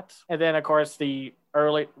get that. And then, of course, the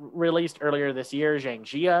released earlier this year,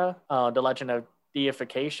 Zhangjia, The Legend of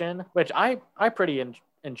Deification, which I pretty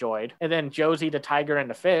enjoyed. And then Josie the Tiger and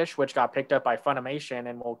the Fish, which got picked up by Funimation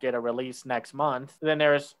and will get a release next month. And then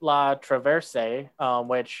there's La Traverse,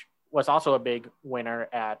 which was also a big winner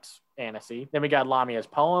at Annecy. Then we got Lamia's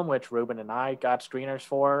Poem, which Ruben and I got screeners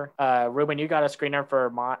for. Ruben, you got a screener for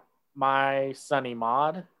My Sunny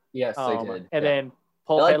Maud. Yes, I did. And then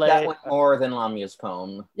I like that one more than Lamia's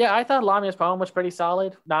Poem. Yeah, I thought Lamia's Poem was pretty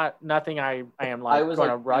solid. Nothing I am going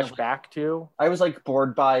to rush back to. I was like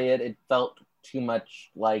bored by it. It felt too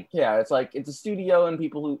much like, it's a studio and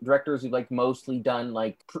directors who've like mostly done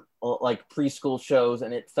like preschool shows,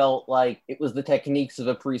 and it felt like it was the techniques of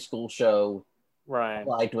a preschool show right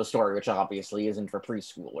applied to a story, which obviously isn't for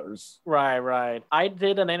preschoolers. Right. I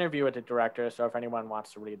did an interview with the director, so if anyone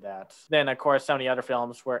wants to read that. Then, of course, some of the other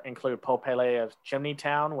films include Popele of Chimney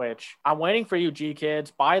Town, which I'm waiting for you,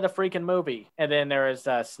 G-Kids. Buy the freaking movie. And then there is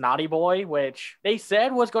Snotty Boy, which they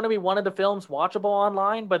said was going to be one of the films watchable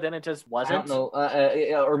online, but then it just wasn't. I don't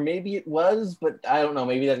know. Or maybe it was, but I don't know.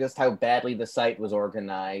 Maybe that's just how badly the site was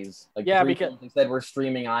organized. Like, yeah, because they said we're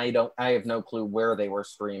streaming. I have no clue where they were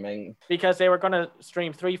streaming. Because they were going to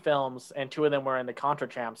stream 3 films, and 2 of them were in the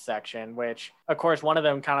Contrachamp section, which, of course, one of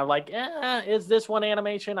them kind of like, is this one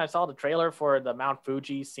animation? I saw the trailer for the Mount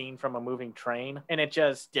Fuji scene from a moving train, and it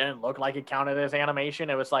just didn't look like it counted as animation.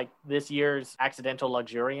 It was like this year's Accidental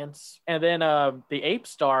Luxuriance. And then the Ape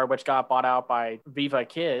Star, which got bought out by Viva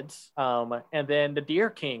Kids, and then the Deer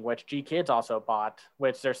King, which G Kids also bought,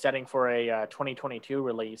 which they're setting for a 2022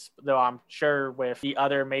 release, though I'm sure with the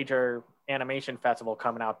other major animation festival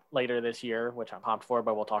coming out later this year, which I'm pumped for,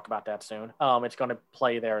 but we'll talk about that soon. It's going to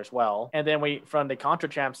play there as well. And then from the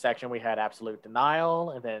Contrachamp section, we had Absolute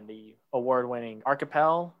Denial, and then the award-winning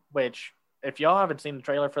Archipel, which if y'all haven't seen the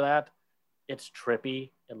trailer for that, it's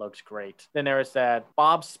trippy It looks great. Then there is that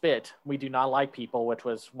Bob Spit, We Do Not Like People, which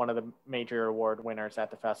was one of the major award winners at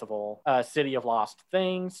the festival. City of Lost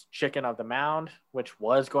Things, Chicken of the Mound, which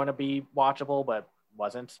was going to be watchable, but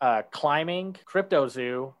wasn't. Climbing, Crypto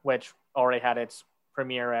Zoo, which already had its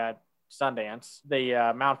premiere at Sundance,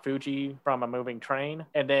 the Mount Fuji from a Moving Train,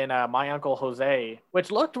 and then My Uncle Jose, which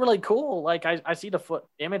looked really cool. Like I see the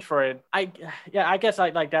image for it. I guess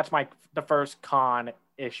that's the first con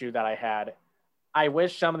issue that I had. I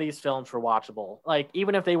wish some of these films were watchable. Like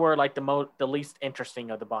even if they were like the least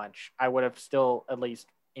interesting of the bunch, I would have still at least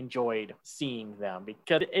enjoyed seeing them,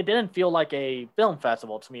 because it didn't feel like a film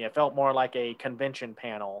festival to me. It felt more like a convention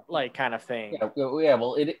panel like kind of thing. Well,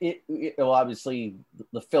 well, obviously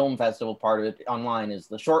the film festival part of it online is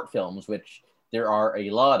the short films, which there are a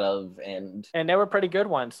lot of, and they were pretty good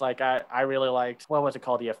ones. Like I really liked, what was it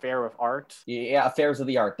called, The Affair of Art? Yeah, Affairs of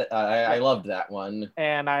the Art. I loved that one,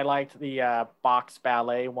 and I liked the box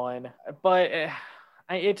ballet one, but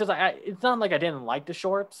it's not like I didn't like the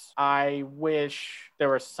shorts. I wish there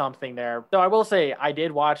was something there. Though I will say I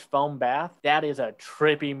did watch Foam Bath. That is a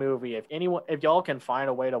trippy movie. If y'all can find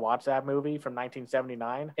a way to watch that movie from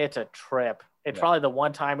 1979, it's a trip. It's probably the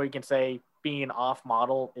one time where you can say being off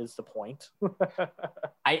model is the point.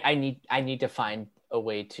 I need to find a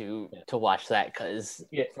way to watch that, because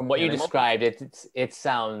from what you described, it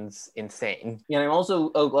sounds insane. Yeah, and I'm also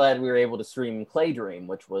glad we were able to stream Clay Dream,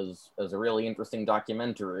 which was a really interesting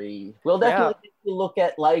documentary. We'll definitely look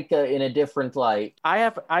at Laika in a different light.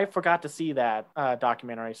 I forgot to see that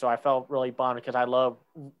documentary, so I felt really bummed because I love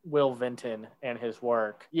Will Vinton and his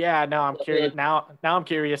work. Yeah, no, I'm curious now. Now I'm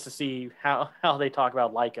curious to see how they talk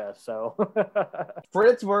about Laika. So for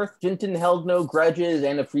its worth, Vinton held no grudges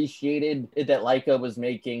and appreciated that Laika was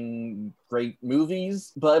making great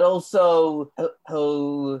movies, but also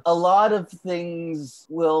a lot of things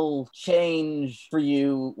will change for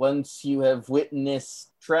you once you have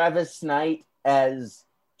witnessed Travis Knight as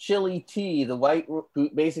Chili T, who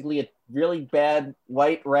basically a really bad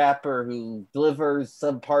white rapper who delivers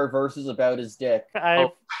subpar verses about his dick.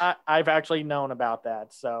 I've actually known about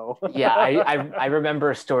that, so yeah, I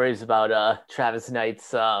remember stories about Travis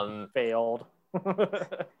Knight's failed.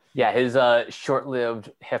 Yeah, his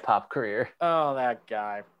short-lived hip-hop career. Oh, that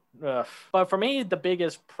guy. Ugh. But for me, the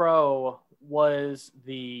biggest pro was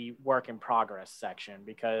the work in progress section,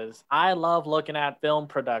 because I love looking at film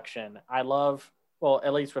production. Well,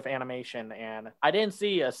 at least with animation, and I didn't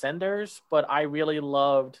see Ascenders, but I really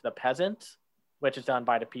loved The Peasant, which is done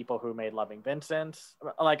by the people who made Loving Vincent.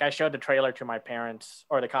 Like, I showed the trailer to my parents,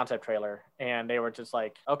 or the concept trailer, and they were just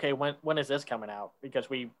like, okay, when is this coming out? Because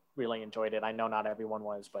we really enjoyed it. I know not everyone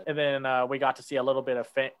was, but... And then we got to see a little bit of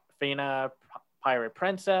Fina, Pirate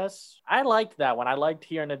Princess. I liked that one. I liked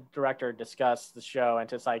hearing the director discuss the show, and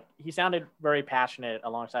just like, he sounded very passionate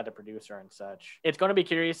alongside the producer and such. It's going to be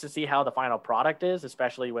curious to see how the final product is,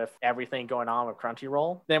 especially with everything going on with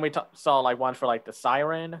Crunchyroll. Then we saw like one for like The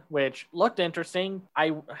Siren, which looked interesting.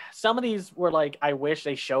 Some of these were like, I wish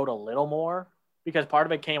they showed a little more, because part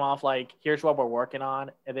of it came off like, here's what we're working on,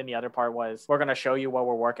 and then the other part was, we're going to show you what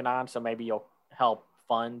we're working on, so maybe you'll help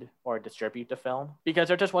fund or distribute the film, because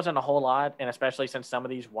there just wasn't a whole lot. And especially since some of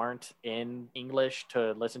these weren't in English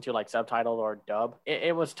to listen to, like subtitled or dub,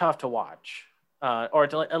 it was tough to watch, or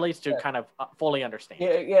at least to kind of fully understand.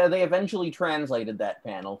 Yeah, they eventually translated that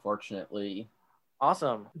panel, fortunately.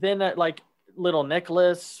 Awesome. Then like Little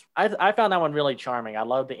Nicholas, I found that one really charming. I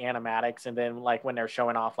love the animatics, and then like when they're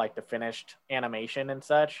showing off like the finished animation and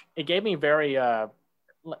such, it gave me very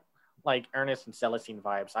like Ernest and Celestine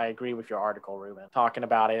vibes. I agree with your article, Ruben, talking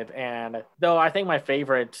about it. And though I think my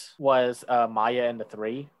favorite was Maya and the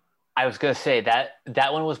Three. I was gonna say that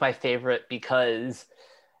one was my favorite, because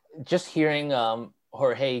just hearing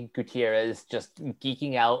Jorge Gutierrez just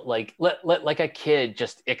geeking out like a kid,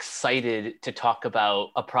 just excited to talk about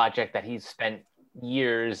a project that he's spent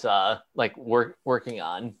years working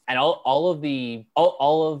on, and all of the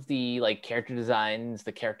like character designs,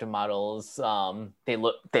 the character models, they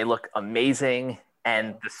look amazing,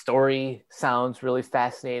 and the story sounds really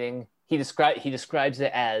fascinating. He describes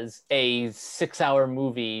it as a 6-hour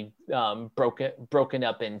movie broken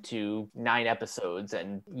up into 9 episodes,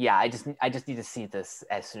 and yeah, I just need to see this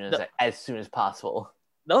as soon as possible.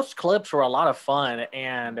 Those clips were a lot of fun,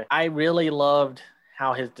 and I really loved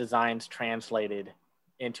how his designs translated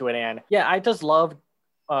into it. And yeah, I just love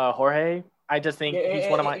Jorge. I just think he's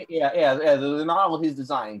one of my... Not all of his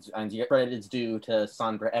designs, and credit is due to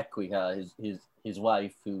Sandra Equia, his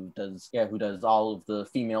wife, who does all of the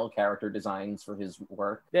female character designs for his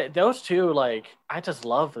work. Those two, like, I just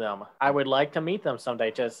love them. I would like to meet them someday.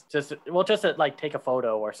 Just to, like take a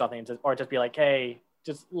photo or something, or just be like, hey,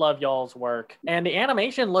 just love y'all's work. And the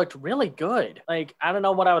animation looked really good. Like, I don't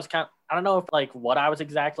know what I was I don't know if like what I was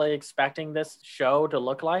exactly expecting this show to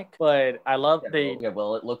look like, but I love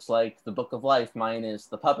well, it looks like the Book of Life minus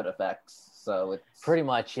the puppet effects. So it's pretty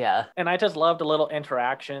much, yeah. And I just loved the little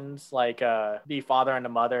interactions, like the father and the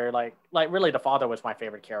mother. Like really, the father was my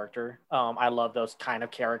favorite character. I love those kind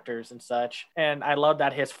of characters and such. And I love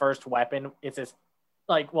that his first weapon is this,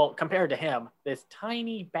 like, well, compared to him, this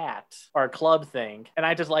tiny bat or club thing. And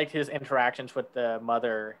I just liked his interactions with the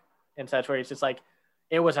mother and such, where he's just like,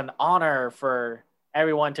 it was an honor for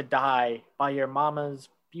everyone to die by your mama's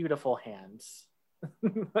beautiful hands.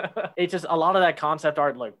 It's just a lot of that concept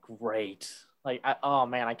art looked great. Like, oh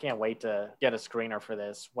man, I can't wait to get a screener for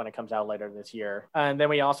this when it comes out later this year. And then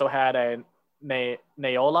we also had a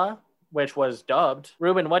Neola, which was dubbed.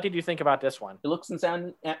 Ruben, what did you think about this one? It looks and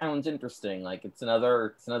sounds interesting. Like it's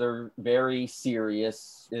another very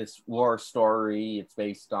serious war story. It's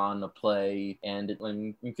based on a play, and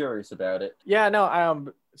I'm curious about it. Yeah,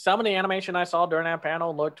 no, some of the animation I saw during that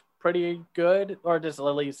panel looked pretty good, or just at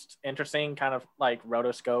least interesting, kind of like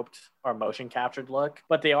rotoscoped or motion captured look.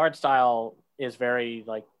 But the art style is very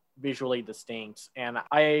like visually distinct, and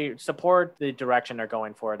I support the direction they're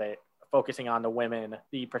going for it, focusing on the women,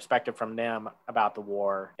 the perspective from them about the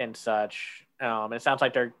war and such. It sounds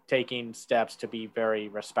like they're taking steps to be very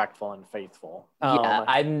respectful and faithful.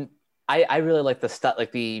 I really like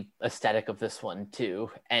the aesthetic of this one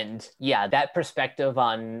too. And yeah, that perspective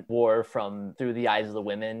on war from through the eyes of the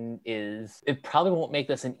women it probably won't make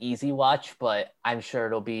this an easy watch, but I'm sure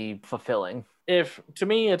it'll be fulfilling. To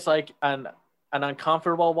me, it's like an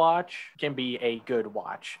uncomfortable watch can be a good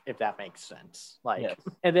watch, if that makes sense. Like, yes.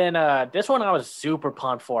 And then this one I was super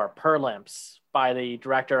pumped for, Perlimps, by the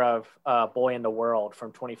director of Boy in the World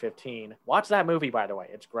from 2015. Watch that movie, by the way.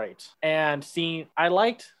 It's great. And I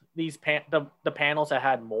liked these the panels that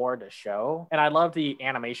had more to show, and I loved the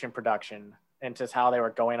animation production and just how they were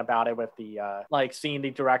going about it with the like seeing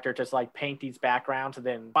the director just like paint these backgrounds and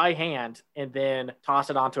then by hand and then toss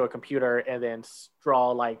it onto a computer and then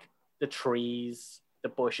draw like the trees, the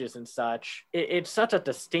bushes and such. It's such a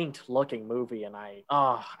distinct looking movie, and I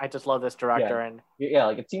just love this director. Yeah. And yeah,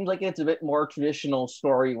 like it seems like it's a bit more traditional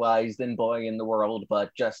story wise than Boy in the World, but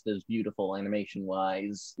just as beautiful animation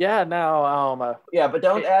wise. Yeah, no, yeah, but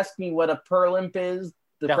don't ask me what a Perlimp is.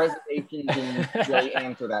 The presentation didn't really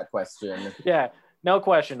answer that question. Yeah, no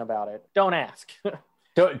question about it. Don't ask.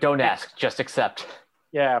 Don't ask, just accept.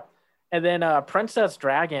 Yeah. And then Princess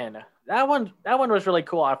Dragon. That one was really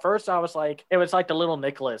cool. At first, I was like, it was like the Little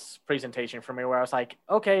Nicholas presentation for me, where I was like,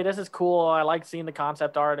 okay, this is cool. I like seeing the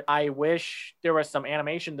concept art. I wish there was some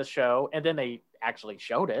animation to show, and then they actually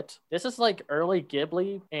showed it. This is like early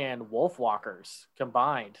Ghibli and Wolfwalkers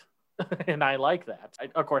combined, and I like that.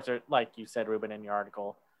 Of course, like you said, Ruben, in your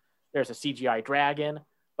article, there's a CGI dragon,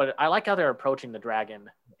 but I like how they're approaching the dragon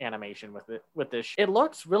animation with this. It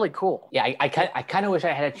looks really cool. Yeah, I kind of wish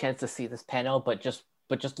I had a chance to see this panel, but just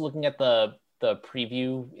looking at the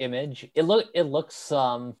preview image, it looks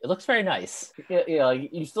very nice. Yeah,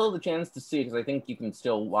 you still have the chance to see it because I think you can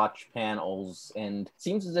still watch panels, and it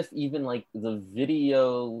seems as if even like the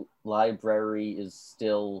video library is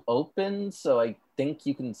still open, so I think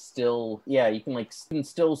you can still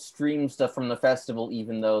stream stuff from the festival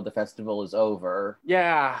even though the festival is over.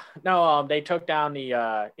 Yeah, no, they took down the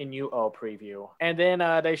Inuo preview, and then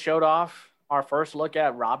they showed off our first look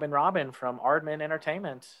at Robin from Aardman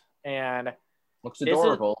Entertainment, and looks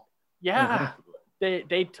adorable.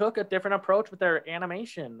 They took a different approach with their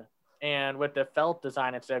animation and with the felt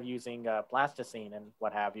design instead of using plasticine and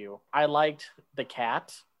what have you. I liked the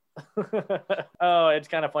cat. Oh, it's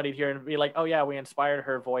kind of funny to hear and be like, oh yeah, we inspired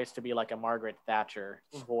her voice to be like a Margaret Thatcher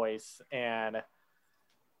voice, and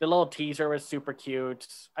the little teaser was super cute.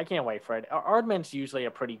 I can't wait for it. Aardman's usually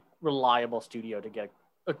a pretty reliable studio to get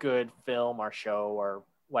a good film or show or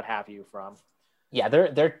what have you from. Yeah,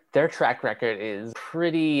 their track record is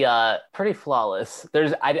pretty flawless.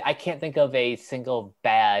 I can't think of a single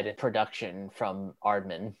bad production from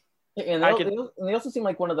Aardman. And they also seem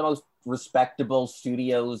like one of the most respectable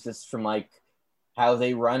studios just from like how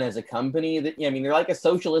they run as a company. I mean, they're like a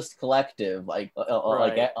socialist collective, like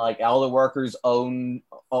all the workers own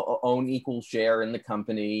equal share in the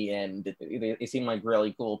company, and they seem like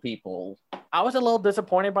really cool people. I was a little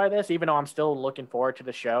disappointed by this, even though I'm still looking forward to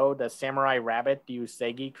the show, the Samurai Rabbit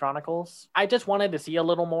Ryusegi Chronicles. I just wanted to see a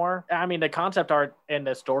little more. I mean, the concept art and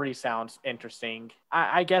the story sounds interesting.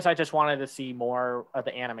 I guess I just wanted to see more of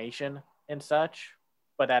the animation and such.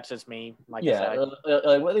 But that's just me. Like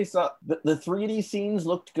what they saw, the 3D scenes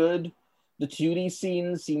looked good. The 2D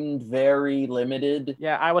scenes seemed very limited.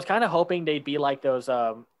 Yeah, I was kind of hoping they'd be like those.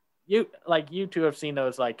 You two have seen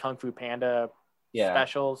those like Kung Fu Panda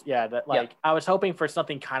specials. Yeah, that like I was hoping for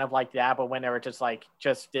something kind of like that, but when they were just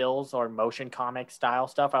stills or motion comic style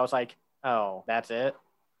stuff, I was like, oh, that's it.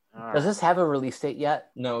 Does this have a release date yet?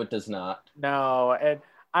 No, it does not. No, and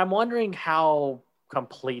I'm wondering how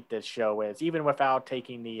complete this show is, even without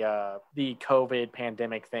taking the COVID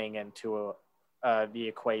pandemic thing into the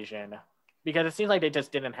equation. Because it seems like they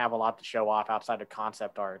just didn't have a lot to show off outside of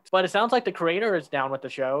concept art. But it sounds like the creator is down with the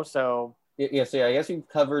show, so... Yeah, so I guess we've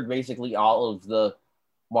covered basically all of the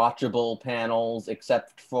watchable panels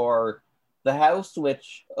except for the house,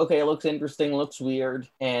 which, okay, looks interesting, looks weird.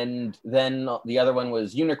 And then the other one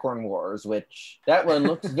was Unicorn Wars, which that one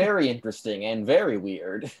looks very interesting and very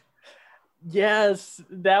weird. Yes,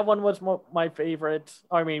 that one was my favorite.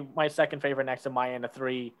 I mean, my second favorite next to Maya and the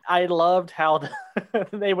 3. I loved how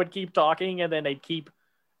they would keep talking and then they'd keep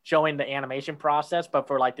showing the animation process, but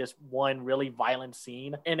for like this one really violent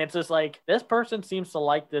scene. And it's just like, this person seems to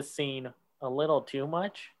like this scene a little too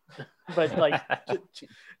much. But like,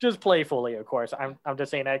 just playfully, of course. I'm just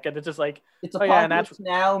saying that because it's just like... It's Apocalypse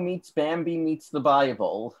Now meets Bambi meets the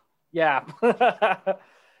Bible. Yeah.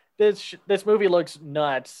 This movie looks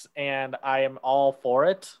nuts, and I am all for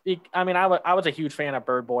it. I mean, I was a huge fan of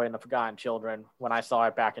Bird Boy and the Forgotten Children when I saw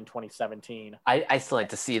it back in 2017. I still like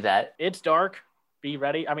to see that. It's dark. Be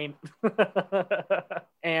ready. I mean,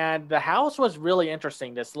 and The House was really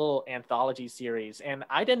interesting, this little anthology series, and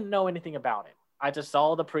I didn't know anything about it. I just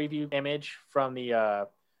saw the preview image from the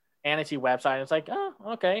Annecy website, and it's like, oh,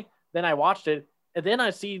 okay. Then I watched it. And then I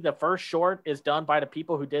see the first short is done by the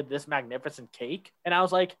people who did This Magnificent Cake. And I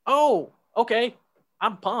was like, oh, okay,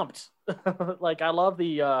 I'm pumped. Like, I love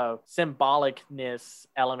the symbolicness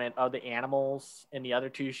element of the animals in the other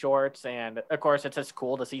two shorts. And, of course, it's just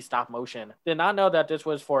cool to see stop motion. Did not know that this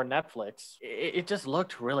was for Netflix. It just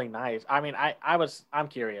looked really nice. I mean, I'm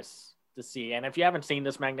curious to see. And if you haven't seen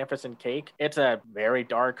This Magnificent Cake, it's a very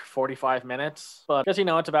dark 45 minutes. But because,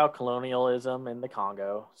 it's about colonialism in the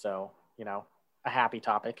Congo. So, a happy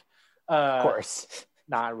topic. Of course.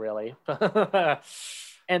 Not really.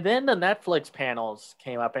 And then the Netflix panels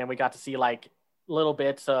came up and we got to see like little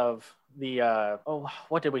bits of the,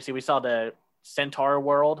 what did we see? We saw the Centaur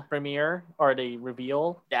World premiere or the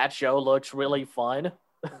reveal. That show looks really fun.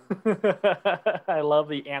 I love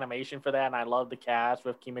the animation for that, and I love the cast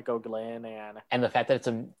with Kimiko Glenn and the fact that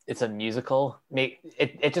it's a musical.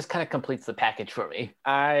 It just kind of completes the package for me.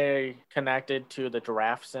 I connected to the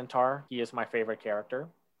giraffe centaur. He is my favorite character.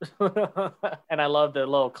 And I love the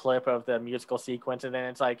little clip of the musical sequence, and then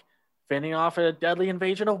it's like fending off a deadly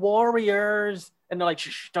invasion of warriors, and they're like,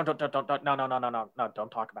 shh, don't, no,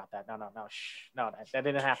 don't talk about that, no, shh, no, that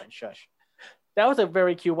didn't happen, shush. That was a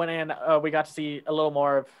very cute one, and we got to see a little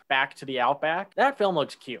more of Back to the Outback. That film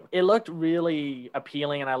looks cute. It looked really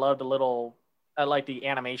appealing, and I loved I like the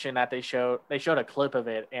animation that they showed. They showed a clip of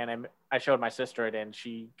it, and I showed my sister it, and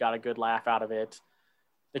she got a good laugh out of it.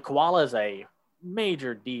 The koala is a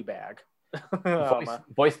major D-bag.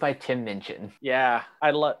 Voiced by Tim Minchin. Yeah,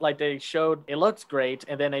 they showed, it looks great,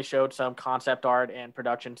 and then they showed some concept art and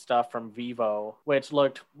production stuff from Vivo, which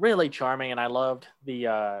looked really charming, and I loved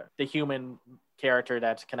the human character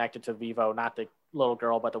that's connected to Vivo, not the little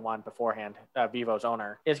girl, but the one beforehand, Vivo's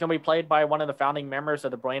owner. It's going to be played by one of the founding members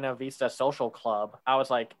of the Buena Vista Social Club. I was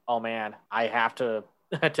like, oh man, I have to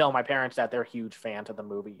tell my parents that they're huge fans of the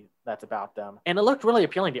movie that's about them. And it looked really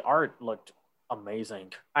appealing. The art looked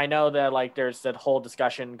amazing. I know that like there's that whole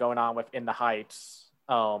discussion going on with In the Heights,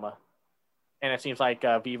 and it seems like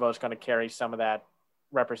Vivo's going to carry some of that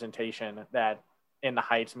representation that In the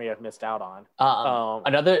Heights may have missed out on.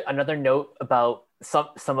 Another note about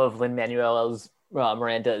some of Lin-Manuel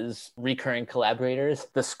Miranda's recurring collaborators.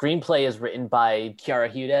 The screenplay is written by Chiara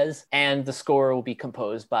Hudes, and the score will be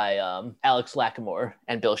composed by Alex Lacamoire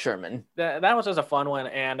and Bill Sherman. That was just a fun one,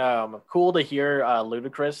 and cool to hear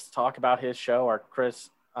Ludacris talk about his show, or Chris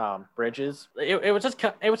Bridges. It was just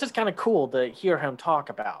kind of cool to hear him talk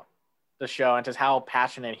about the show and just how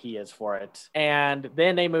passionate he is for it. And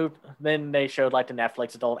then they showed like the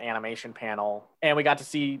Netflix adult animation panel, and we got to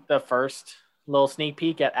see the first little sneak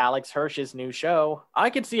peek at Alex Hirsch's new show.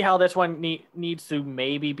 I could see how this one needs to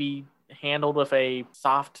maybe be handled with a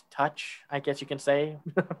soft touch, I guess you can say,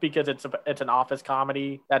 because it's an office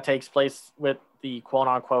comedy that takes place with the quote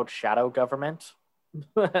unquote shadow government.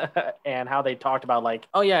 And how they talked about like,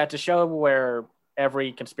 oh yeah, it's a show where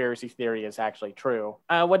every conspiracy theory is actually true.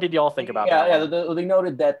 What did y'all think about that? Yeah, they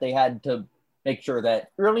noted that they had to make sure that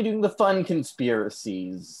you're only doing the fun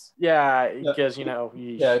conspiracies. Yeah, because you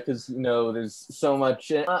Yeah, because there's so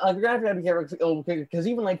much. You're gonna have to be careful because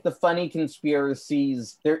even like the funny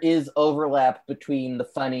conspiracies, there is overlap between the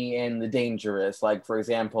funny and the dangerous. Like for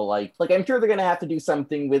example, like I'm sure they're gonna have to do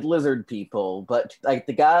something with lizard people, but like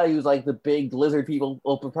the guy who's like the big lizard people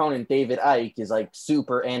proponent, David Icke, is like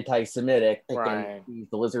super anti-Semitic, Right. and sees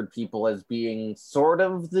the lizard people as being sort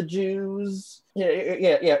of the Jews.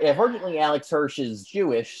 Yeah. Fortunately, Alex Hirsch is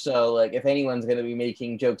Jewish, so like if anyone's going to be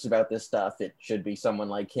making jokes about this stuff, it should be someone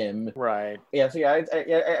like him. Right. Yeah. So yeah,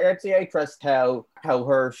 I'd say I trust how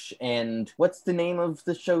Hirsch and what's the name of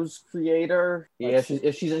the show's creator? Yeah,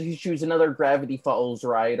 she's another Gravity Falls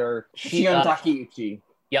writer. Shion Takeuchi.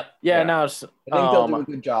 Yep. Yeah. No. I think they'll do a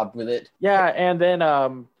good job with it. Yeah, and then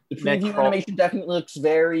the preview animation definitely looks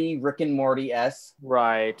very Rick and Morty-esque.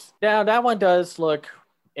 Right. Yeah, that one does look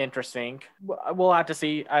interesting. We'll have to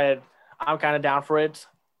see. I'm kind of down for it.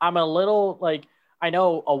 I'm a little like, I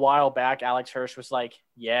know a while back Alex Hirsch was like,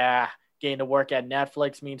 yeah, getting to work at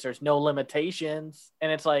Netflix means there's no limitations.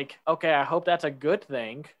 And it's like, okay, I hope that's a good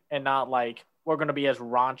thing and not like we're going to be as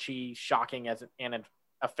raunchy, shocking and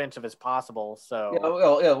offensive as possible. So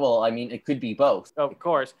well, I mean, it could be both. Of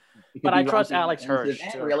course. But I trust Alex Hirsch.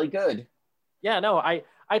 Really good. Yeah, no, I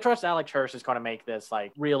trust Alex Hirsch is going to make this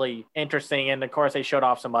like really interesting, and of course they showed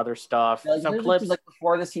off some other stuff, some clips. Like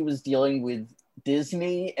before this, he was dealing with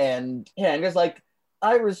Disney, and just like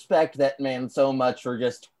I respect that man so much for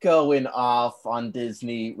just going off on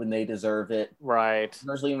Disney when they deserve it, right?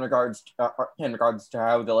 Especially in regards to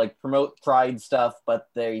how they like promote Pride stuff, but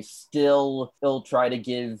they still try to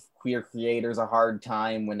give queer creators a hard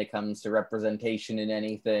time when it comes to representation in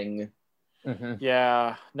anything. Mm-hmm.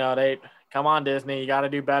 Yeah, no, come on, Disney, you got to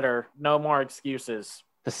do better. No more excuses.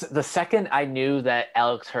 The second I knew that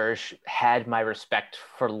Alex Hirsch had my respect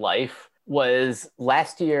for life was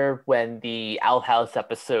last year when the Owl House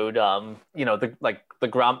episode, the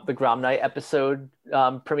Grom Night episode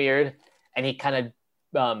premiered, and he kind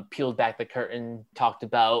of peeled back the curtain, talked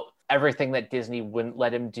about everything that Disney wouldn't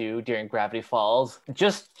let him do during Gravity Falls.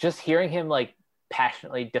 Just hearing him like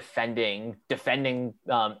passionately defending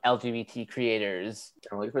LGBT creators.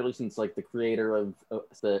 Especially since like the creator of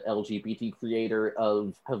the LGBT creator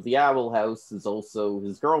of the Owl House is also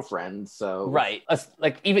his girlfriend. So right,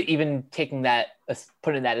 like even taking that,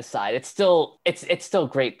 putting that aside, it's still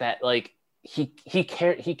great that like he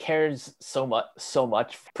cares so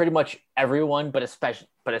much, pretty much everyone, but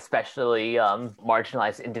especially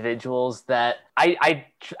marginalized individuals. That I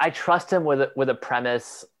trust him with a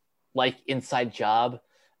premise like Inside Job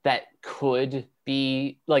that could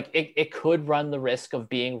be like it could run the risk of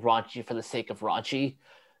being raunchy for the sake of raunchy,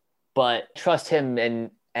 but trust him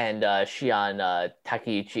and Shion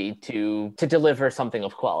Takeuchi to deliver something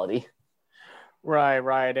of quality.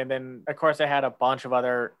 Right. And then of course they had a bunch of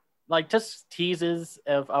other like just teases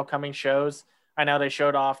of upcoming shows. I know they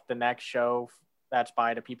showed off the next show that's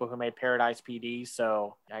by the people who made Paradise PD,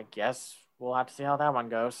 so I guess we'll have to see how that one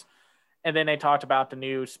goes. And then they talked about the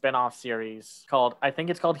new spinoff series I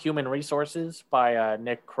think it's called Human Resources by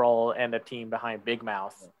Nick Kroll and the team behind Big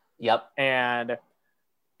Mouth. Yep. And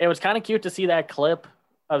it was kind of cute to see that clip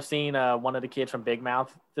of seeing one of the kids from Big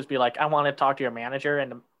Mouth just be like, I want to talk to your manager.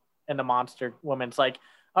 And the monster woman's like,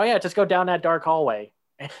 oh yeah, just go down that dark hallway.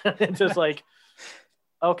 And it's just like,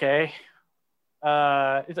 okay.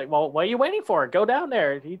 It's like, well, what are you waiting for? Go down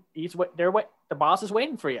there. He's there. The boss is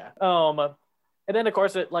waiting for you. And then, of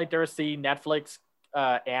course, there was the Netflix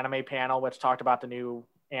anime panel, which talked about the new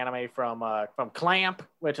anime from Clamp,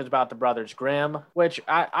 which is about the Brothers Grimm, which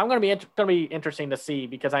I'm going to be interesting to see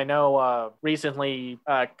because I know recently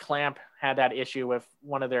Clamp had that issue with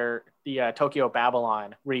one of the Tokyo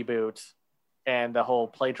Babylon reboots and the whole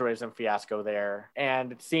plagiarism fiasco there.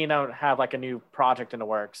 And seeing them have like a new project in the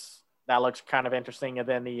works, that looks kind of interesting. And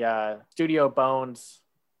then the Studio Bones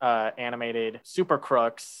animated Super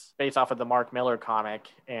Crooks based off of the Mark Miller comic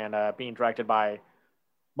and being directed by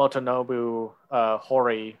Motonobu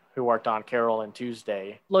Hori, who worked on Carol and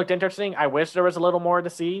Tuesday. Looked interesting. I wish there was a little more to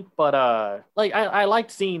see, but I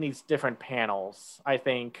liked seeing these different panels. I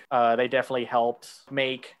think they definitely helped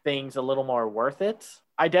make things a little more worth it.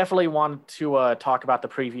 I definitely want to talk about the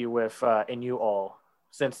preview with Inuo,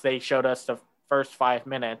 since they showed us the first 5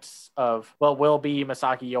 minutes of what will be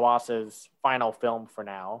Masaki Yuasa's final film for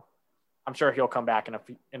now. I'm sure he'll come back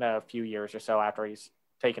in a few years or so after he's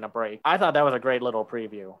taken a break. I thought that was a great little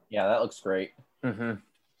preview. Yeah, that looks great. Mm-hmm.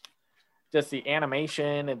 Just the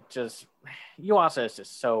animation, Yuasa is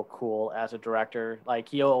just so cool as a director. Like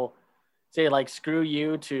he'll say like, screw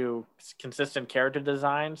you to consistent character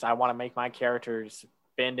designs. I want to make my characters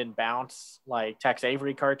bend and bounce like Tex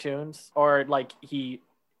Avery cartoons, or like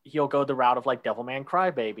he'll go the route of like Devilman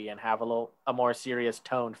Crybaby and have a more serious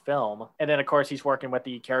toned film. And then of course he's working with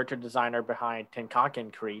the character designer behind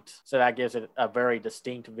Tenkakencrete, so that gives it a very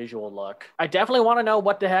distinct visual look. I definitely want to know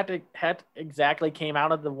what the heck exactly came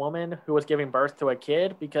out of the woman who was giving birth to a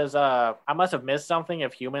kid, because I must have missed something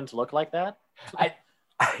if humans look like that.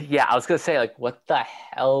 Yeah, I was gonna say, like, what the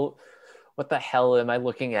hell am I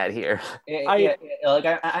looking at here?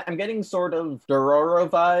 I'm getting sort of Dororo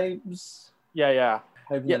vibes. Yeah.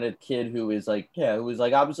 I've met a kid who was like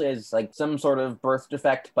obviously has like some sort of birth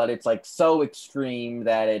defect, but it's like so extreme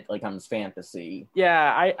that it like becomes fantasy.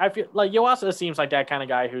 Yeah, I feel like Yuasa seems like that kind of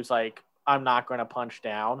guy who's like, I'm not going to punch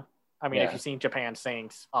down. I mean, if you've seen Japan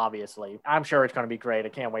Sinks, obviously, I'm sure it's going to be great. I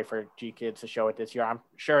can't wait for G-Kids to show it this year. I'm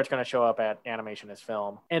sure it's going to show up at Animation as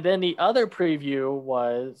Film. And then the other preview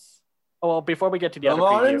was... Oh, well, before we get to the other preview...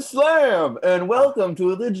 Come on and slam, and welcome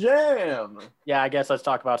to the jam! Yeah, I guess let's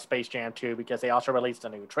talk about Space Jam 2, because they also released a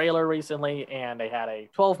new trailer recently, and they had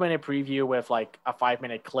a 12-minute preview with like a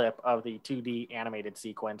 5-minute clip of the 2D animated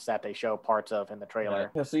sequence that they show parts of in the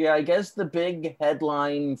trailer. So I guess the big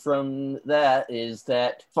headline from that is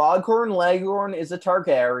that Foghorn Leghorn is a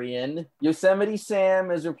Targaryen, Yosemite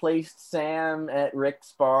Sam has replaced Sam at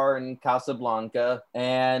Rick's Bar in Casablanca,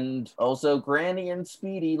 and also Granny and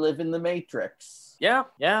Speedy live in the Matrix. Yeah.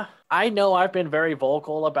 I know I've been very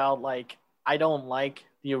vocal about like, I don't like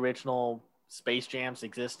the original Space Jam's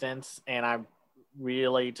existence, and I'm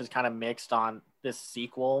really just kind of mixed on this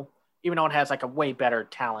sequel, even though it has like a way better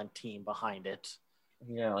talent team behind it.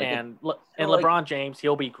 Yeah, and LeBron James,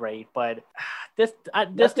 he'll be great, but this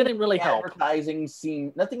didn't really help.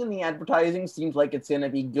 Nothing in the advertising seems like it's going to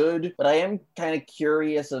be good, but I am kind of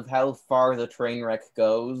curious of how far the train wreck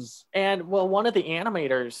goes. And well, one of the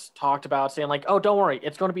animators talked about saying like, "Oh, don't worry,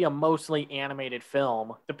 it's going to be a mostly animated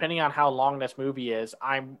film. Depending on how long this movie is,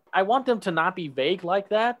 I want them to not be vague like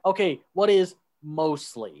that. Okay, what is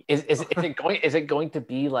mostly? Is it going to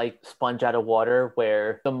be like Sponge Out of Water,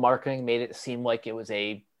 where the marketing made it seem like it was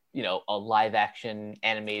a live action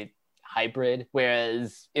animated hybrid,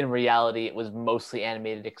 whereas in reality it was mostly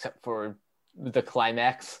animated except for the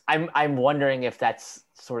climax? I'm wondering if that's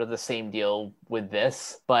sort of the same deal with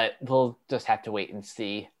this, but we'll just have to wait and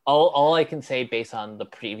see. All I can say based on the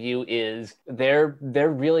preview is they're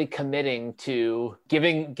really committing to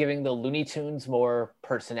giving the Looney Tunes more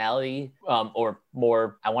personality, or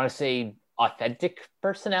more, I want to say, authentic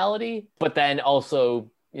personality, but then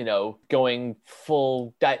also going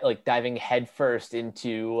full diving headfirst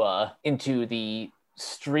into the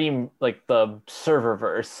stream, like the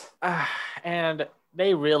serververse. And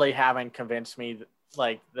they really haven't convinced me that,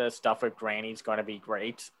 like, the stuff with Granny's going to be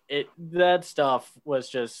great. That stuff was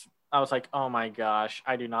just, I was like, oh my gosh,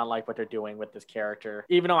 I do not like what they're doing with this character.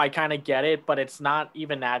 Even though I kind of get it, but it's not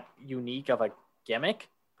even that unique of a gimmick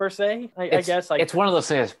per se. I guess like it's one of those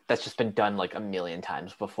things that's just been done like a million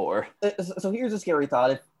times before. So here's a scary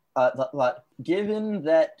thought. Given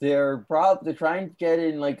that they're trying to get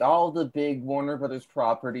in like all the big Warner Brothers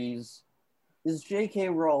properties, is J.K.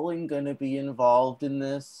 Rowling going to be involved in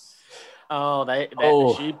this?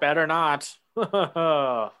 She better not.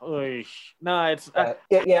 No, it's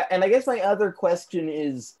yeah. And I guess my other question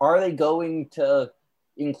is: are they going to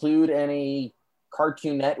include any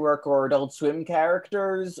Cartoon Network or Adult Swim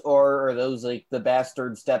characters, or are those like the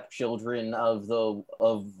bastard stepchildren of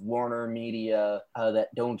Warner Media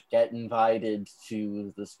that don't get invited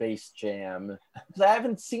to the Space Jam? Because I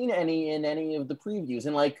haven't seen any in any of the previews,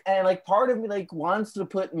 and part of me like wants to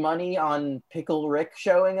put money on Pickle Rick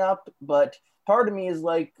showing up, but part of me is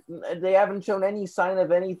like, they haven't shown any sign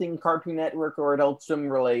of anything Cartoon Network or Adult Swim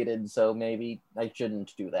related, so maybe I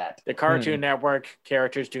shouldn't do that. The Cartoon Network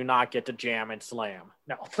characters do not get to jam and slam.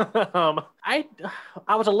 No. I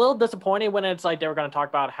was a little disappointed when it's like they were going to talk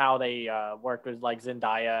about how they worked with like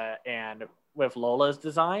Zendaya and with Lola's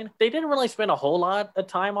design. They didn't really spend a whole lot of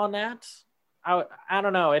time on that. I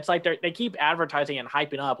don't know. It's like they keep advertising and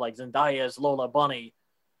hyping up like Zendaya's Lola Bunny,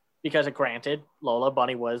 because granted, Lola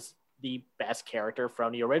Bunny was the best character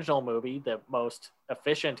from the original movie, the most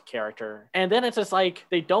efficient character. And then it's just like,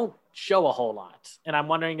 they don't show a whole lot. And I'm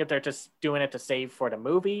wondering if they're just doing it to save for the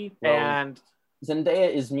movie. Well, and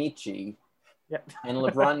Zendaya is Michi. Yeah. And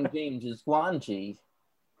LeBron James is Guanji.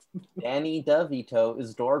 Danny DeVito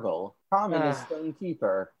is Dorgal. Common is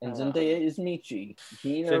Stonekeeper. And Zendaya is Michi.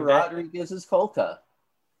 Gina Rodriguez is Kolka.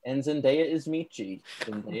 And Zendaya is Michi.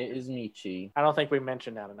 Zendaya is Michi. I don't think we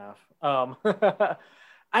mentioned that enough.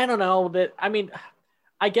 I don't know that. I mean,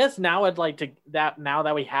 I guess now I'd like to now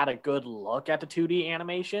that we had a good look at the 2D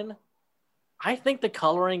animation, I think the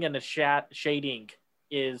coloring and the shading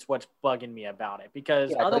is what's bugging me about it,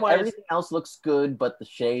 because Yeah, otherwise like everything else looks good, but the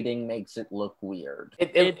shading makes it look weird.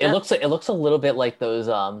 It looks a little bit like those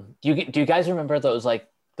do you guys remember those like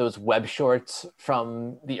those web shorts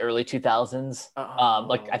from the early 2000s?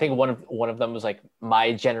 Like I think one of them was like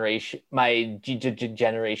my generation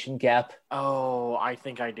gap. Oh, I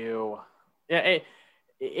think I do. Yeah,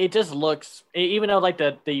 it just looks, even though like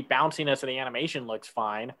the bounciness of the animation looks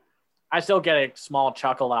fine, I still get a small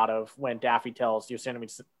chuckle out of when Daffy tells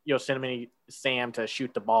Yosemite Sam to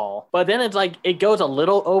shoot the ball. But then it's like it goes a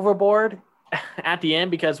little overboard at the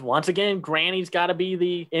end, because once again, Granny's got to be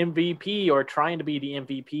the MVP, or trying to be the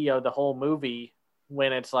MVP of the whole movie,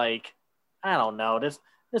 when it's like, I don't know, this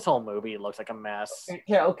whole movie looks like a mess.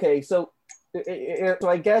 Yeah, okay, so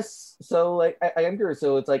I guess, so like I agree.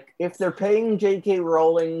 So it's like, if they're paying J.K.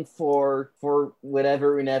 Rowling for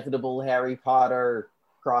whatever inevitable Harry Potter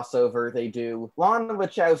crossover they do, Lana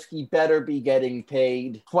Wachowski better be getting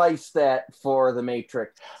paid twice that for the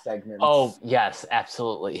Matrix segments. Oh yes,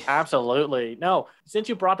 absolutely. Absolutely. No, since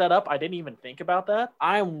you brought that up, I didn't even think about that.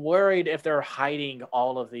 I'm worried if they're hiding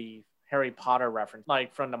all of the Harry Potter reference,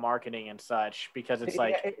 like from the marketing and such, because it's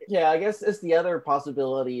like, yeah, I guess it's the other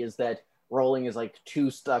possibility is that Rowling is like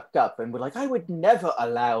too stuck up and would like, I would never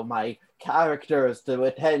allow my characters to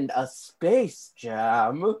attend a space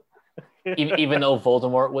jam. Even though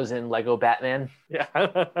Voldemort was in Lego Batman. Yeah.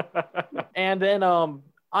 And then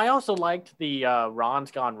I also liked the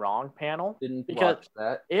Ron's Gone Wrong panel. Didn't because watch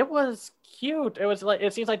that. It was cute. It was like,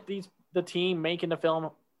 it seems like the team making the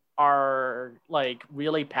film are like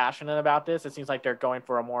really passionate about this. It seems like they're going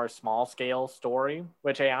for a more small scale story,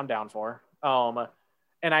 which, hey, I'm down for.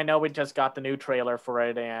 And I know we just got the new trailer for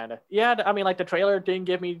it, and yeah, I mean, like, the trailer didn't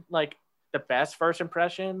give me like the best first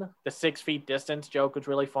impression. The 6 feet distance joke was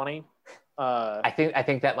really funny. I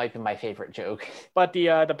think that might be my favorite joke. But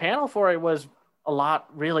the panel for it was a lot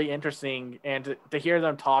really interesting, and to hear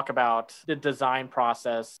them talk about the design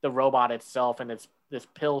process, the robot itself, and it's this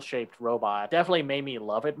pill-shaped robot, definitely made me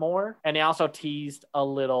love it more. And they also teased a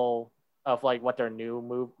little of like what their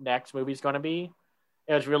next movie is going to be.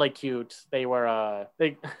 It was really cute. They were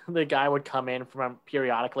the guy would come in from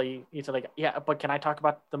periodically. He said like, yeah, but can I talk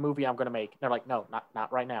about the movie I'm going to make? And they're like, no,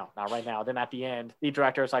 not right now. Not right now. Then at the end, the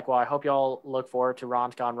director is like, well, I hope y'all look forward to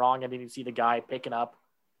Ron's Gone Wrong. And then you see the guy picking up,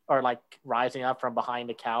 or like rising up from behind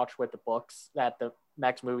the couch with the books that the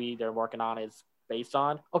next movie they're working on is based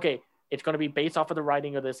on. Okay, it's going to be based off of the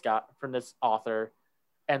writing of this guy, from this author.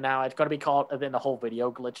 And now it's going to be called, and then the whole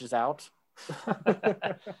video glitches out.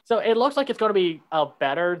 So it looks like it's going to be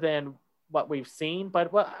better than what we've seen,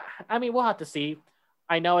 but well, I mean, we'll have to see.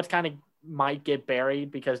 I know it's kind of might get buried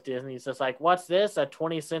because Disney's just like, what's this, a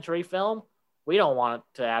 20th century film? We don't want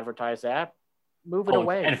to advertise that. Move it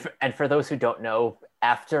away. And for those who don't know,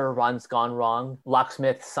 after Ron's Gone Wrong,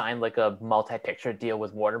 Locksmith signed like a multi-picture deal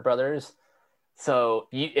with Warner Brothers. So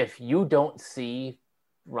if you don't see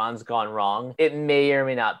Ron's Gone Wrong, it may or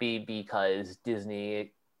may not be because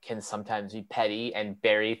Disney can sometimes be petty and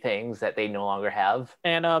bury things that they no longer have.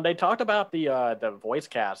 And they talked about the voice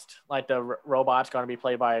cast. Like the robot's going to be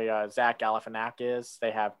played by Zach Galifianakis. They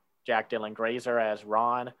have Jack Dylan Grazer as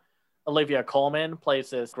Ron. Olivia Colman plays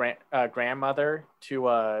his grandmother to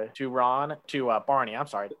Barney. I'm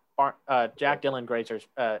sorry. Jack Dylan Grazer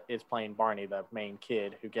is playing Barney, the main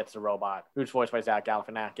kid who gets the robot, who's voiced by Zach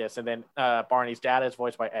Galifianakis. And then Barney's dad is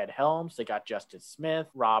voiced by Ed Helms. They got Justice Smith,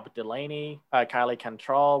 Rob Delaney, Kylie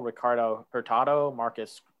Cantrell, Ricardo Hurtado,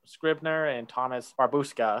 Marcus Scribner, and Thomas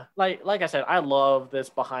Barbuska. Like I said, I love this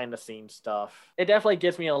behind the scenes stuff. It definitely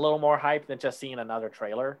gives me a little more hype than just seeing another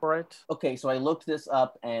trailer for it. Okay, so I looked this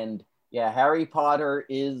up, and yeah, Harry Potter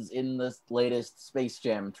is in this latest Space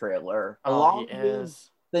Jam trailer. Along with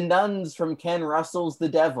the nuns from Ken Russell's The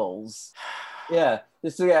Devils. Yeah.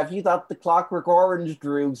 So yeah, if you thought the Clockwork Orange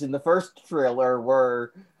droogs in the first trailer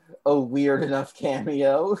were a weird enough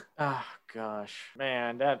cameo. Oh gosh,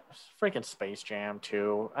 man, that freaking Space Jam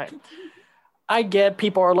too. I get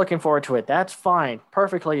people are looking forward to it. That's fine,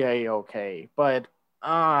 perfectly a-okay. But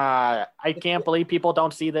I can't believe people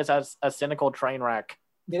don't see this as a cynical train wreck.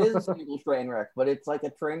 It is a cynical train wreck, but it's like a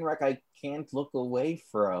train wreck I can't look away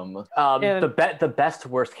from. The best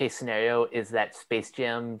worst case scenario is that Space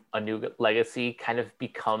Jam: A New Legacy kind of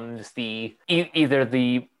becomes either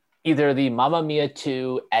the Mamma Mia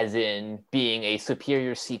 2, as in being a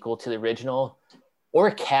superior sequel to the original, or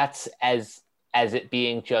Cats as it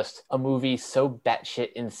being just a movie so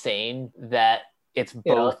batshit insane that it's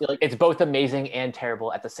both it's both amazing and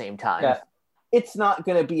terrible at the same time. Yeah. It's not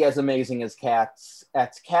going to be as amazing as Cats.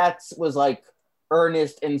 Cats was like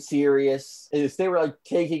earnest and serious. They were like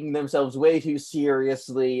taking themselves way too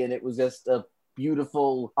seriously, and it was just a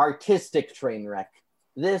beautiful, artistic train wreck.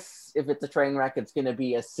 This, if it's a train wreck, it's going to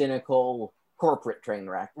be a cynical corporate train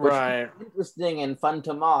wreck, which Right. is interesting and fun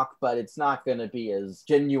to mock, but it's not going to be as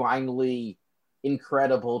genuinely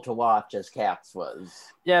incredible to watch as Cats was.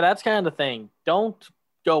 Yeah, that's kind of the thing. Don't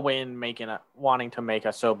go in wanting to make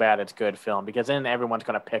a so bad it's good film, because then everyone's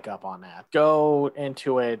going to pick up on that. Go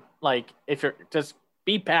into it like, if you're just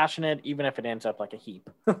be passionate, even if it ends up like a heap.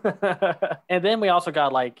 And then we also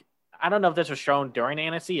got, like, I don't know if this was shown during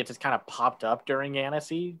Annecy. It just kind of popped up during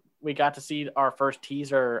Annecy. We got to see our first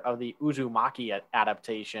teaser of the Uzumaki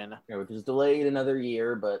adaptation. Yeah, which is delayed another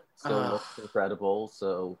year, but still looks incredible.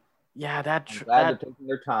 So yeah, I'm glad they're taking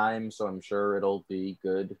their time, so I'm sure it'll be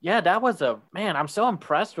good. Yeah, that was I'm so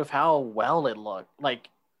impressed with how well it looked. Like,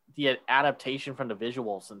 the adaptation from the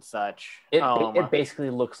visuals and such. It basically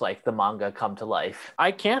looks like the manga come to life.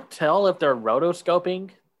 I can't tell if they're rotoscoping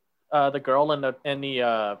the girl in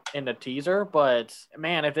the teaser, but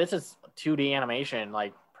man, if this is 2D animation,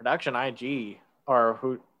 like Production IG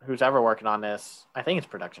or who's ever working on this, I think it's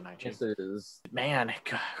Production IG. Yes, it is. Man,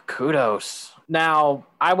 kudos. Now,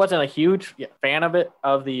 I wasn't a huge fan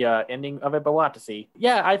of the ending of it, but we'll have to see.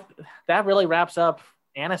 Yeah, that really wraps up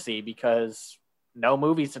Annecy, because no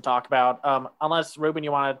movies to talk about. Unless, Ruben,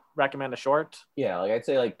 you want to recommend a short? Yeah, like I'd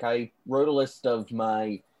say, like, I wrote a list of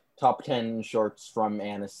my top 10 shorts from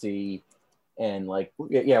Annecy, and like,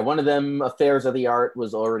 yeah, one of them, Affairs of the Art,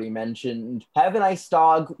 was already mentioned. Have a Nice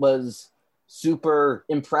Dog was super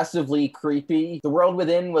impressively creepy. The World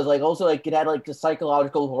Within was like also like, it had like a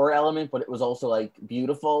psychological horror element, but it was also like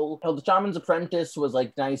beautiful. The Shaman's Apprentice was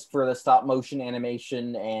like nice for the stop motion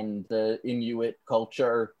animation and the Inuit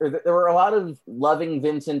culture. There were a lot of Loving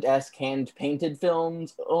Vincent-esque hand painted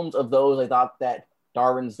films. Of those, I thought that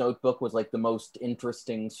Darwin's Notebook was like the most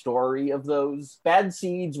interesting story of those. Bad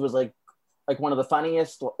Seeds was like one of the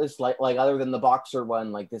funniest. It's like other than the Boxer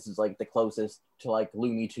one, like this is like the closest to like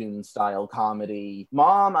Looney Tunes style comedy.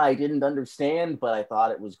 Mom, I didn't understand, but I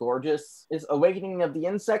thought it was gorgeous. It's Awakening of the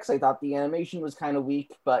Insects. I thought the animation was kind of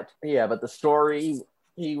weak, but the story,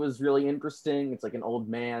 he was really interesting. It's like an old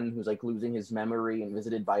man who's like losing his memory and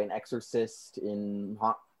visited by an exorcist in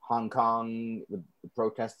Hong Kong, with the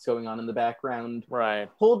protests going on in the background. Right.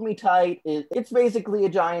 Hold Me Tight, it's basically a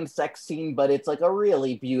giant sex scene, but it's like a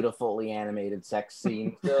really beautifully animated sex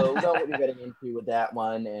scene. So know what you're getting into with that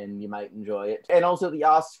one, and you might enjoy it. And also the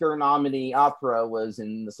Oscar nominee Opera was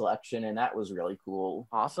in the selection, and that was really cool.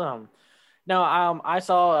 Awesome. No, I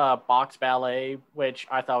saw Box Ballet, which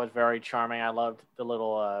I thought was very charming. I loved the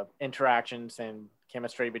little interactions and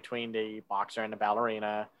chemistry between the boxer and the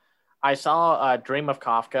ballerina. I saw Dream of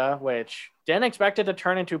Kafka, which didn't expect it to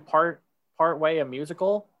turn into part way a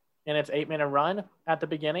musical in its 8-minute run at the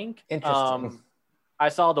beginning. Interesting. I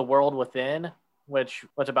saw The World Within, which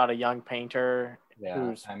was about a young painter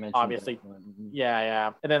who's obviously,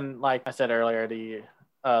 and then, like I said earlier, the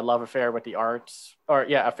love affair with the arts, or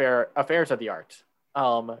affairs of the arts.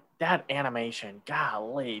 That animation,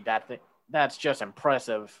 golly, that's just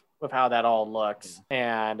impressive with how that all looks,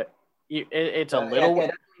 and it's a little. It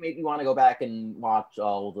made me want to go back and watch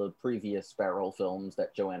all the previous Barrel films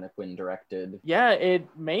that Joanna Quinn directed. Yeah, it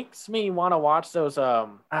makes me want to watch those.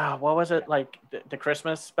 What was it, like the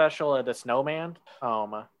Christmas special of The Snowman?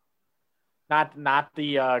 Not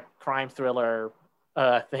the crime thriller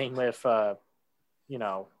thing with that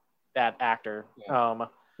actor. Yeah.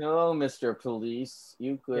 No, Mr. Police,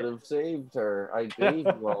 you could have saved her. I gave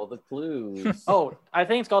you all the clues. Oh, I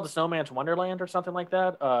think it's called The Snowman's Wonderland or something like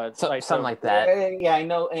that. Something like that. Yeah, I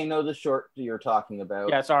know the short you're talking about.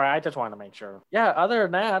 Yeah, sorry, I just wanted to make sure. Yeah, other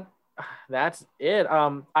than that, that's it.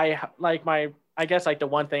 I guess like the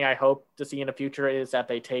one thing I hope to see in the future is that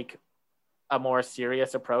they take a more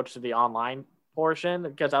serious approach to the online portion,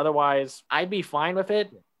 because otherwise I'd be fine with it.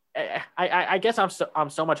 I guess I'm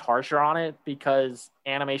so much harsher on it because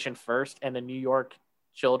Animation First and the New York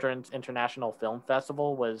Children's International Film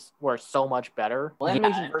Festival were so much better. Well,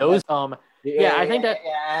 Animation First, those I think that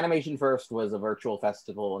Animation First was a virtual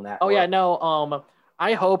festival, and that. Oh yeah, no.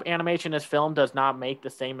 I hope Animation as Film does not make the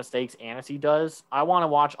same mistakes Annecy does. I want to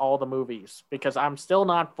watch all the movies because I'm still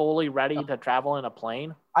not fully ready to travel in a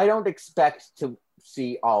plane. I don't expect to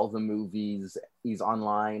see all the movies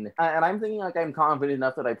online, and I'm thinking like I'm confident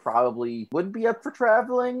enough that I probably would be up for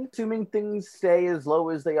traveling, assuming things stay as low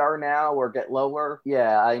as they are now or get lower.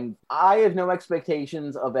 I have no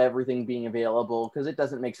expectations of everything being available because it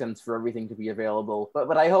doesn't make sense for everything to be available,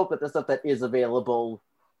 but I hope that the stuff that is available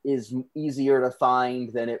is easier to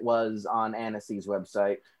find than it was on Annecy's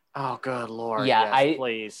website. Oh, good Lord. Yeah, yes,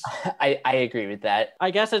 please. I agree with that.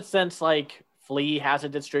 I guess it's since like Flea has a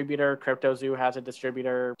distributor, CryptoZoo has a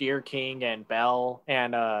distributor, Deer King and Bell,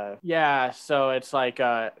 and so it's like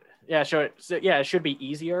it should be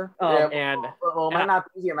easier. It might not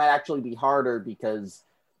be easier, it might actually be harder because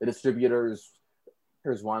the distributors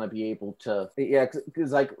want to be able to,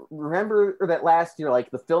 because like remember that last year, like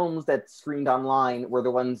the films that screened online were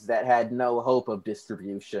the ones that had no hope of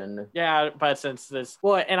distribution. Yeah, but since this,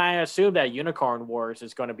 and I assume that Unicorn Wars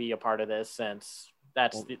is going to be a part of this since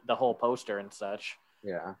that's the whole poster and such.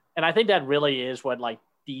 Yeah, and I think that really is what like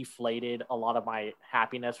deflated a lot of my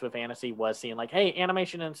happiness with fantasy, was seeing like, hey,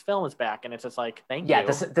 animation and film is back, and it's just like, thank you.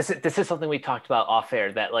 This is something we talked about off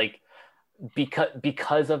air, that like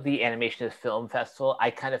because of the Animation is Film Festival, I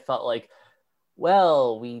kind of felt like,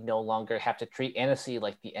 well, we no longer have to treat Annecy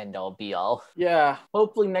like the end all be all. Yeah.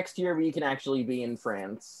 Hopefully next year we can actually be in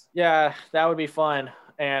France. Yeah, that would be fun.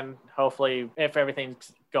 And hopefully, if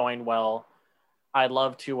everything's going well, I'd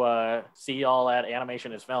love to see y'all at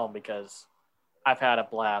Animation is Film, because I've had a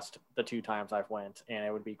blast the 2 times I've went, and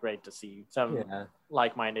it would be great to see some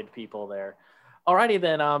like-minded people there. Alrighty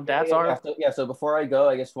then, So before I go,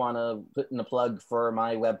 I just want to put in a plug for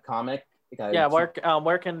my webcomic.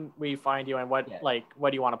 Where can we find you, and what do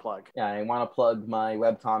you want to plug? Yeah, I want to plug my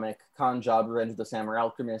webcomic, Con Job Revenge of the Samurai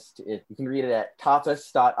Alchemist. You can read it at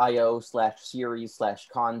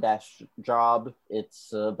tatas.io/series/con-job.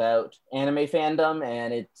 It's about anime fandom,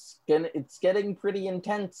 and it's getting pretty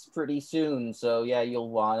intense pretty soon. So yeah, you'll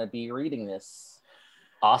want to be reading this.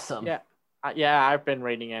 Awesome. Yeah, I've been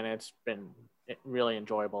reading it. It's been really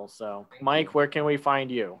enjoyable. So, Mike, where can we find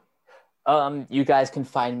you? You guys can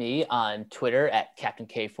find me on Twitter at Captain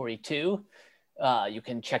K42. You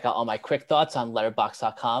can check out all my quick thoughts on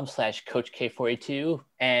letterboxd.com/Coach K42,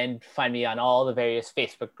 and find me on all the various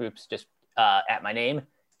Facebook groups just at my name.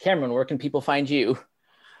 Cameron, where can people find you?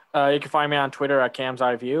 You can find me on Twitter at Cam's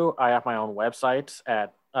Eye View. I have my own website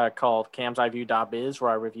called camseyeview.biz,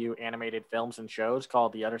 where I review animated films and shows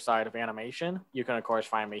called The Other Side of Animation. You can, of course,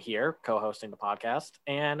 find me here co-hosting the podcast.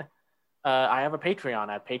 And I have a Patreon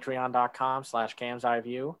at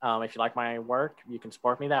patreon.com/camseyeview. If you like my work, you can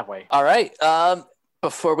support me that way. All right.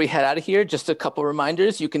 Before we head out of here, just a couple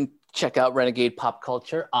reminders. You can check out Renegade Pop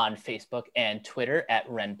Culture on Facebook and Twitter at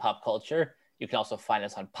Ren Pop Culture. You can also find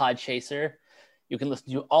us on Podchaser. You can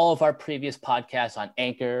listen to all of our previous podcasts on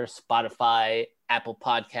Anchor, Spotify, Apple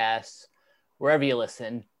Podcasts, wherever you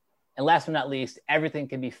listen. And last but not least, everything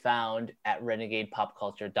can be found at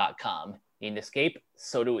renegadepopculture.com. Need an escape?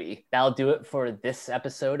 So do we. That'll do it for this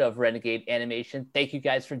episode of Renegade Animation. Thank you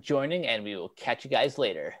guys for joining, and we will catch you guys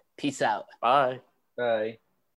later. Peace out. Bye. Bye.